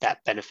much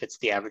that benefits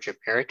the average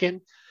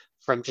American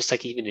from just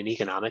like even an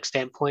economic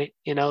standpoint.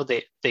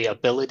 The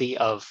ability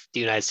of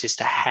the United States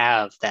to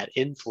have that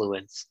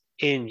influence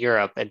in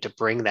Europe and to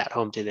bring that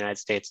home to the United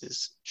States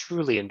is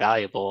truly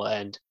invaluable.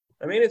 And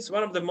I mean, it's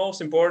one of the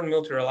most important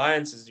military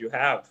alliances you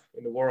have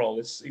in the world.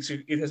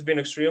 It has been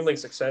extremely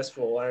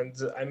successful. And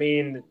I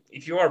mean,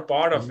 if you are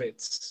part of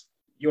it,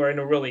 you are in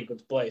a really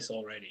good place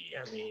already.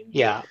 I mean,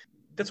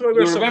 that's why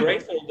we're so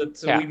grateful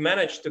that we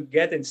managed to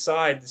get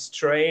inside this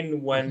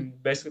train when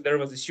basically there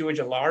was this huge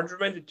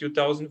enlargement in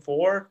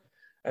 2004.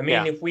 I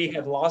mean, if we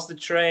had lost the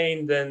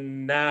train,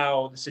 then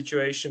now the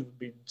situation would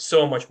be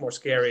so much more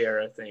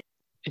scarier, I think.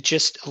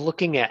 Just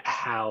looking at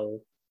how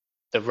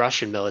the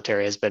Russian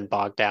military has been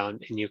bogged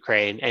down in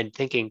Ukraine and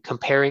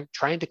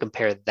trying to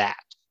compare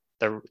that,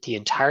 the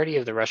entirety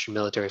of the Russian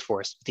military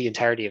force, the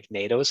entirety of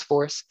NATO's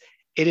force,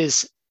 it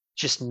is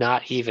just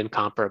not even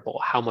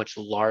comparable. How much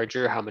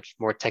larger, how much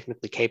more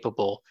technically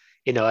capable.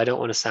 I don't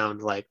want to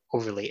sound like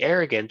overly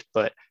arrogant,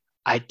 but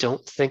I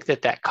don't think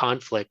that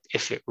conflict,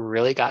 if it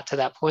really got to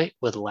that point,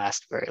 would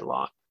last very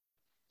long.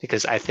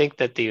 Because I think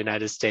that the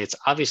United States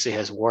obviously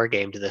has war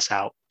gamed this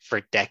out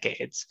for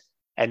decades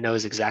and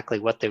knows exactly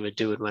what they would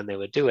do and when they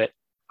would do it.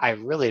 I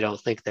really don't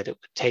think that it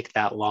would take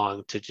that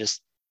long to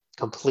just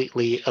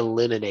completely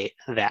eliminate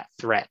that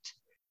threat.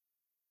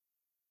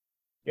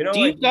 You know, Do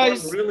you like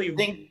guys think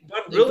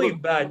one really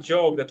bad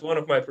joke that one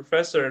of my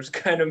professors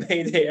kind of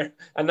made here,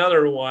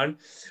 another one,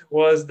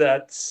 was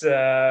that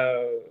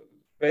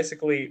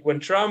basically when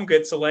Trump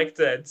gets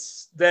elected,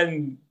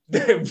 then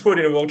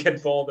Putin will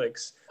get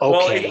Baltics.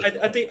 Okay.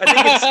 Well, I think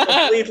it's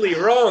completely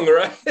wrong,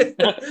 right?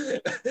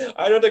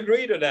 I don't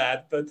agree to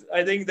that, but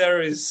I think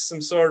there is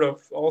some sort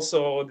of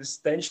also this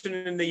tension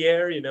in the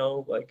air, you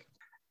know, like.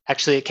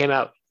 Actually, it came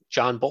out,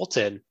 John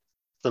Bolton,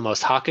 the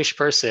most hawkish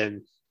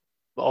person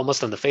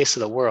almost on the face of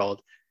the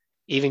world,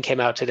 even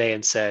came out today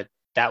and said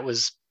that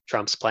was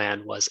Trump's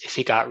plan, was if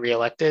he got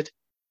reelected,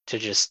 to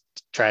just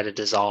try to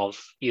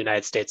dissolve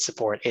United States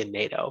support in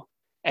NATO.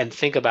 And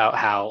think about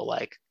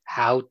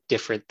how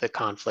different the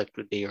conflict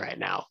would be right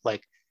now.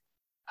 Like,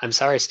 I'm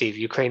sorry, Steve,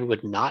 Ukraine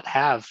would not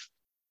have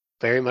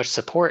very much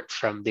support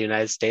from the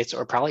United States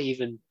or probably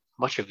even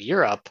much of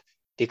Europe,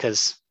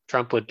 because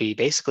Trump would be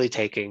basically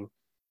taking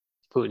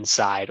Putin's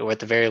side, or at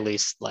the very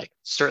least, like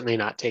certainly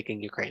not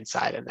taking Ukraine's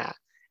side in that.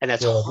 And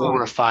that's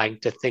horrifying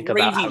to think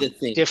about how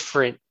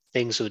different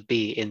things would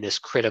be in this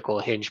critical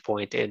hinge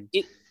point in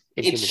human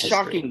history. It's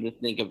shocking to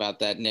think about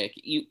that, Nick.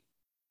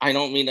 I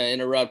don't mean to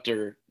interrupt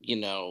or,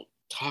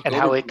 talk. And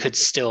how it could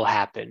still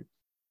happen.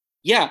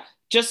 Yeah,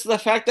 just the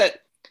fact that,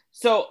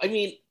 so, I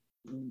mean,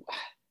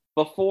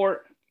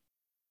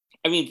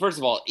 first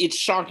of all, it's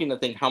shocking to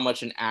think how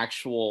much an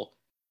actual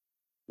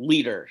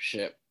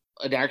leadership,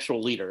 an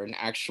actual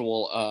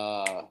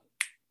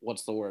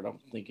what's the word I'm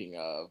thinking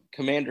of?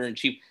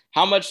 Commander-in-chief.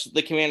 How much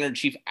the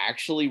commander-in-chief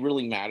actually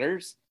really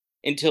matters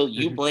until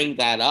you bring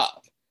that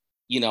up.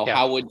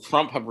 How would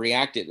Trump have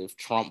reacted if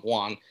Trump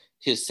won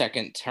his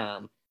second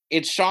term?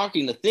 It's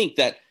shocking to think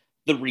that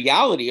the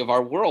reality of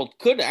our world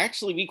could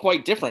actually be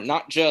quite different.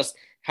 Not just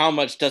how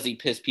much does he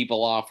piss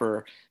people off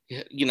or,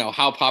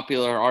 how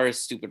popular are his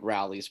stupid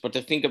rallies, but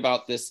to think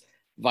about this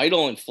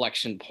vital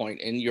inflection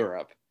point in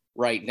Europe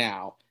right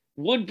now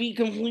would be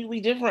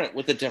completely different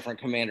with a different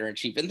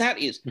commander-in-chief. And that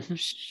is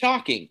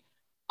shocking.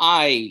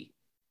 It's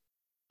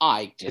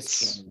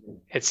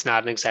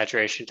not an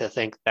exaggeration to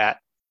think that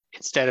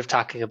instead of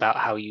talking about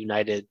how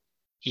united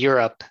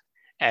Europe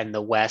and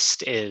the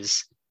West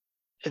is,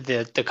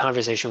 the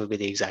conversation would be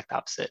the exact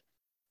opposite.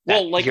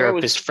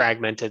 Europe is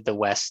fragmented, the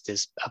West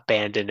is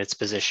abandoned its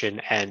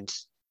position, and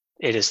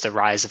it is the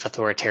rise of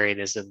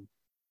authoritarianism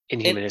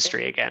in human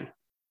history again.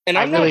 And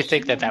I really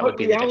think that would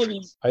be the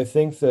difference. I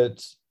think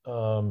that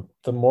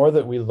the more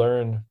that we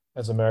learn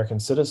as American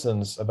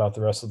citizens about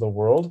the rest of the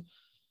world,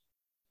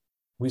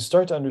 we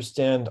start to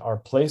understand our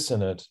place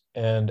in it,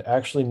 and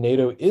actually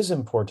NATO is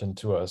important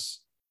to us,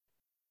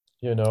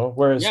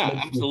 whereas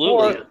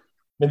absolutely.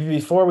 Maybe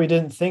before we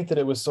didn't think that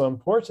it was so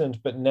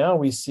important, but now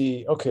we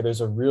see, okay,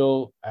 there's a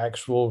real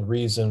actual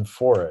reason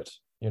for it,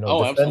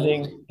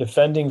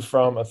 defending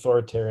from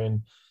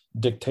authoritarian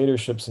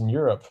dictatorships in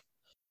Europe.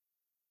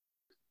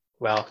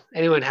 Well,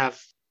 anyone have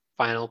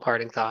final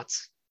parting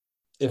thoughts?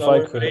 If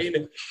I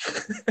could.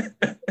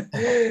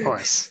 Of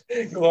course.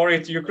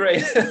 Glory to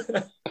Ukraine.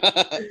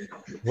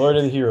 Glory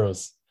to the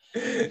heroes.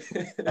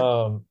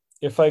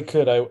 If I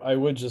could, I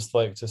would just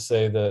like to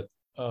say that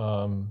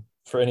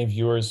for any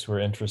viewers who are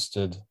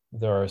interested,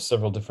 there are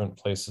several different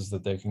places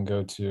that they can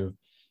go to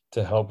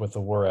help with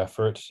the war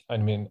effort. I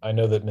mean, I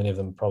know that many of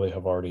them probably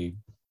have already,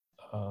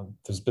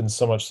 there's been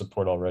so much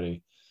support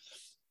already.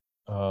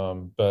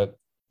 But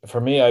for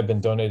me, I've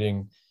been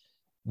donating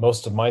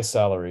most of my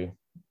salary,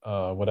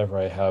 whatever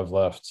I have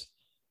left,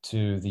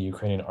 to the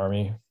Ukrainian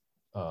army,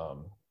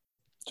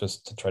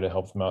 just to try to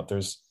help them out.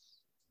 There's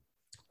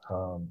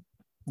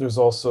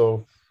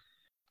also,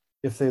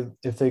 if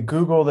they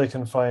Google, they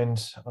can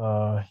find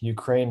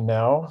Ukraine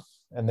Now,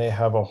 and they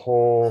have a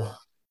whole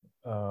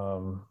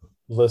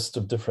list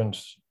of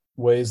different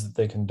ways that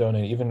they can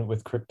donate, even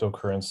with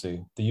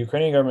cryptocurrency. The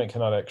Ukrainian government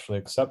cannot actually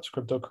accept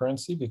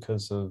cryptocurrency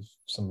because of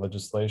some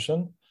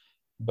legislation,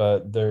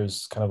 but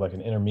there's kind of like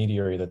an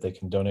intermediary that they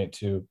can donate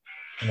to,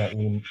 and that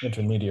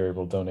intermediary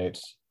will donate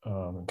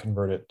and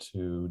convert it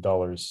to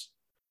dollars.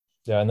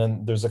 Yeah, and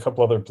then there's a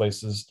couple other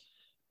places.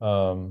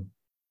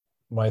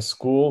 My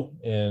school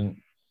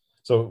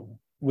so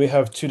we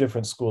have two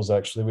different schools,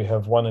 actually. We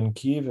have one in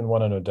Kyiv and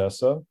one in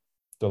Odessa.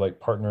 They're like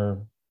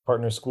partner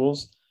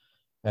schools.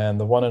 And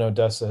the one in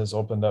Odessa has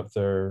opened up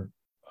their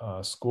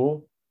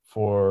school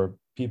for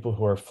people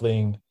who are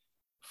fleeing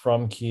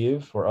from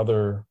Kyiv or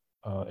other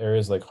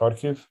areas like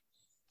Kharkiv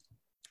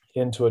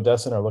into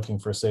Odessa and are looking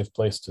for a safe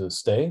place to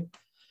stay.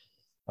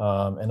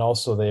 And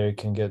also they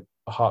can get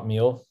a hot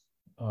meal.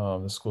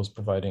 The school's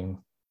providing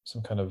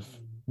some kind of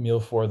meal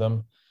for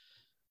them.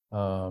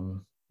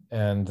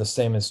 And the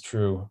same is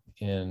true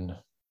in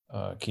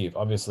Kyiv.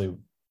 Obviously,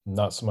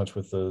 not so much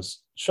with the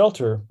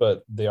shelter,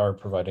 but they are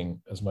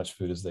providing as much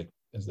food as they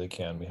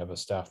can. We have a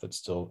staff that's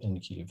still in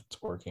Kyiv that's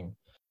working.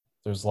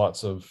 There's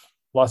lots of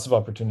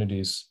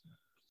opportunities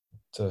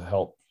to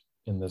help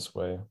in this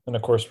way, and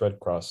of course, Red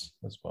Cross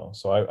as well.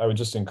 So I would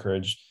just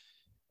encourage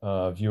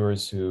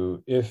viewers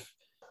who, if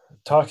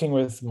talking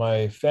with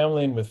my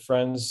family and with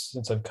friends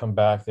since I've come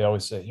back, they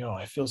always say,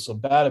 I feel so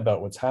bad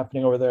about what's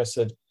happening over there. I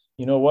said,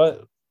 you know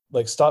what?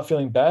 Like, stop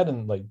feeling bad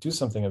and like do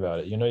something about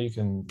it. You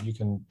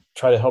can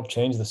try to help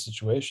change the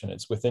situation.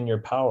 It's within your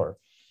power.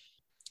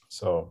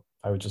 So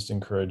I would just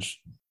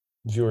encourage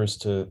viewers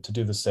to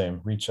do the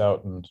same. Reach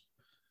out and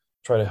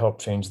try to help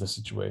change the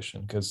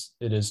situation, because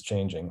it is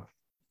changing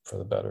for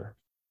the better.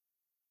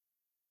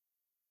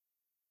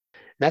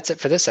 That's it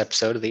for this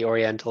episode of the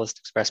Orientalist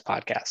Express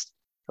podcast.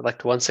 I'd like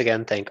to once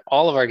again thank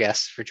all of our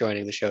guests for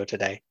joining the show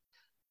today.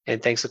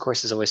 And thanks, of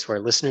course, as always, to our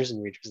listeners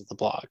and readers of the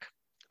blog.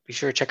 Be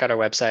sure to check out our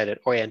website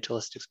at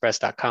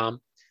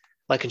orientalistexpress.com,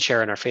 like and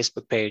share on our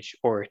Facebook page,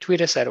 or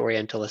tweet us at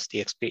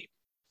OrientalistEXP.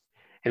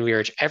 And we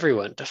urge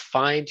everyone to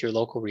find your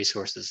local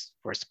resources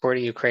for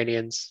supporting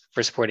Ukrainians,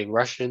 for supporting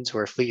Russians who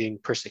are fleeing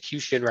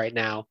persecution right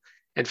now,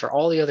 and for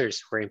all the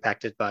others who are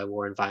impacted by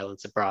war and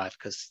violence abroad,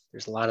 because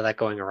there's a lot of that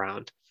going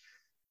around.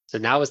 So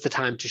now is the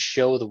time to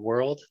show the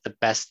world the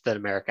best that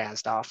America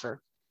has to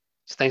offer.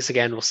 So thanks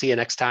again. We'll see you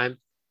next time.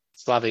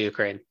 Slava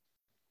Ukraine.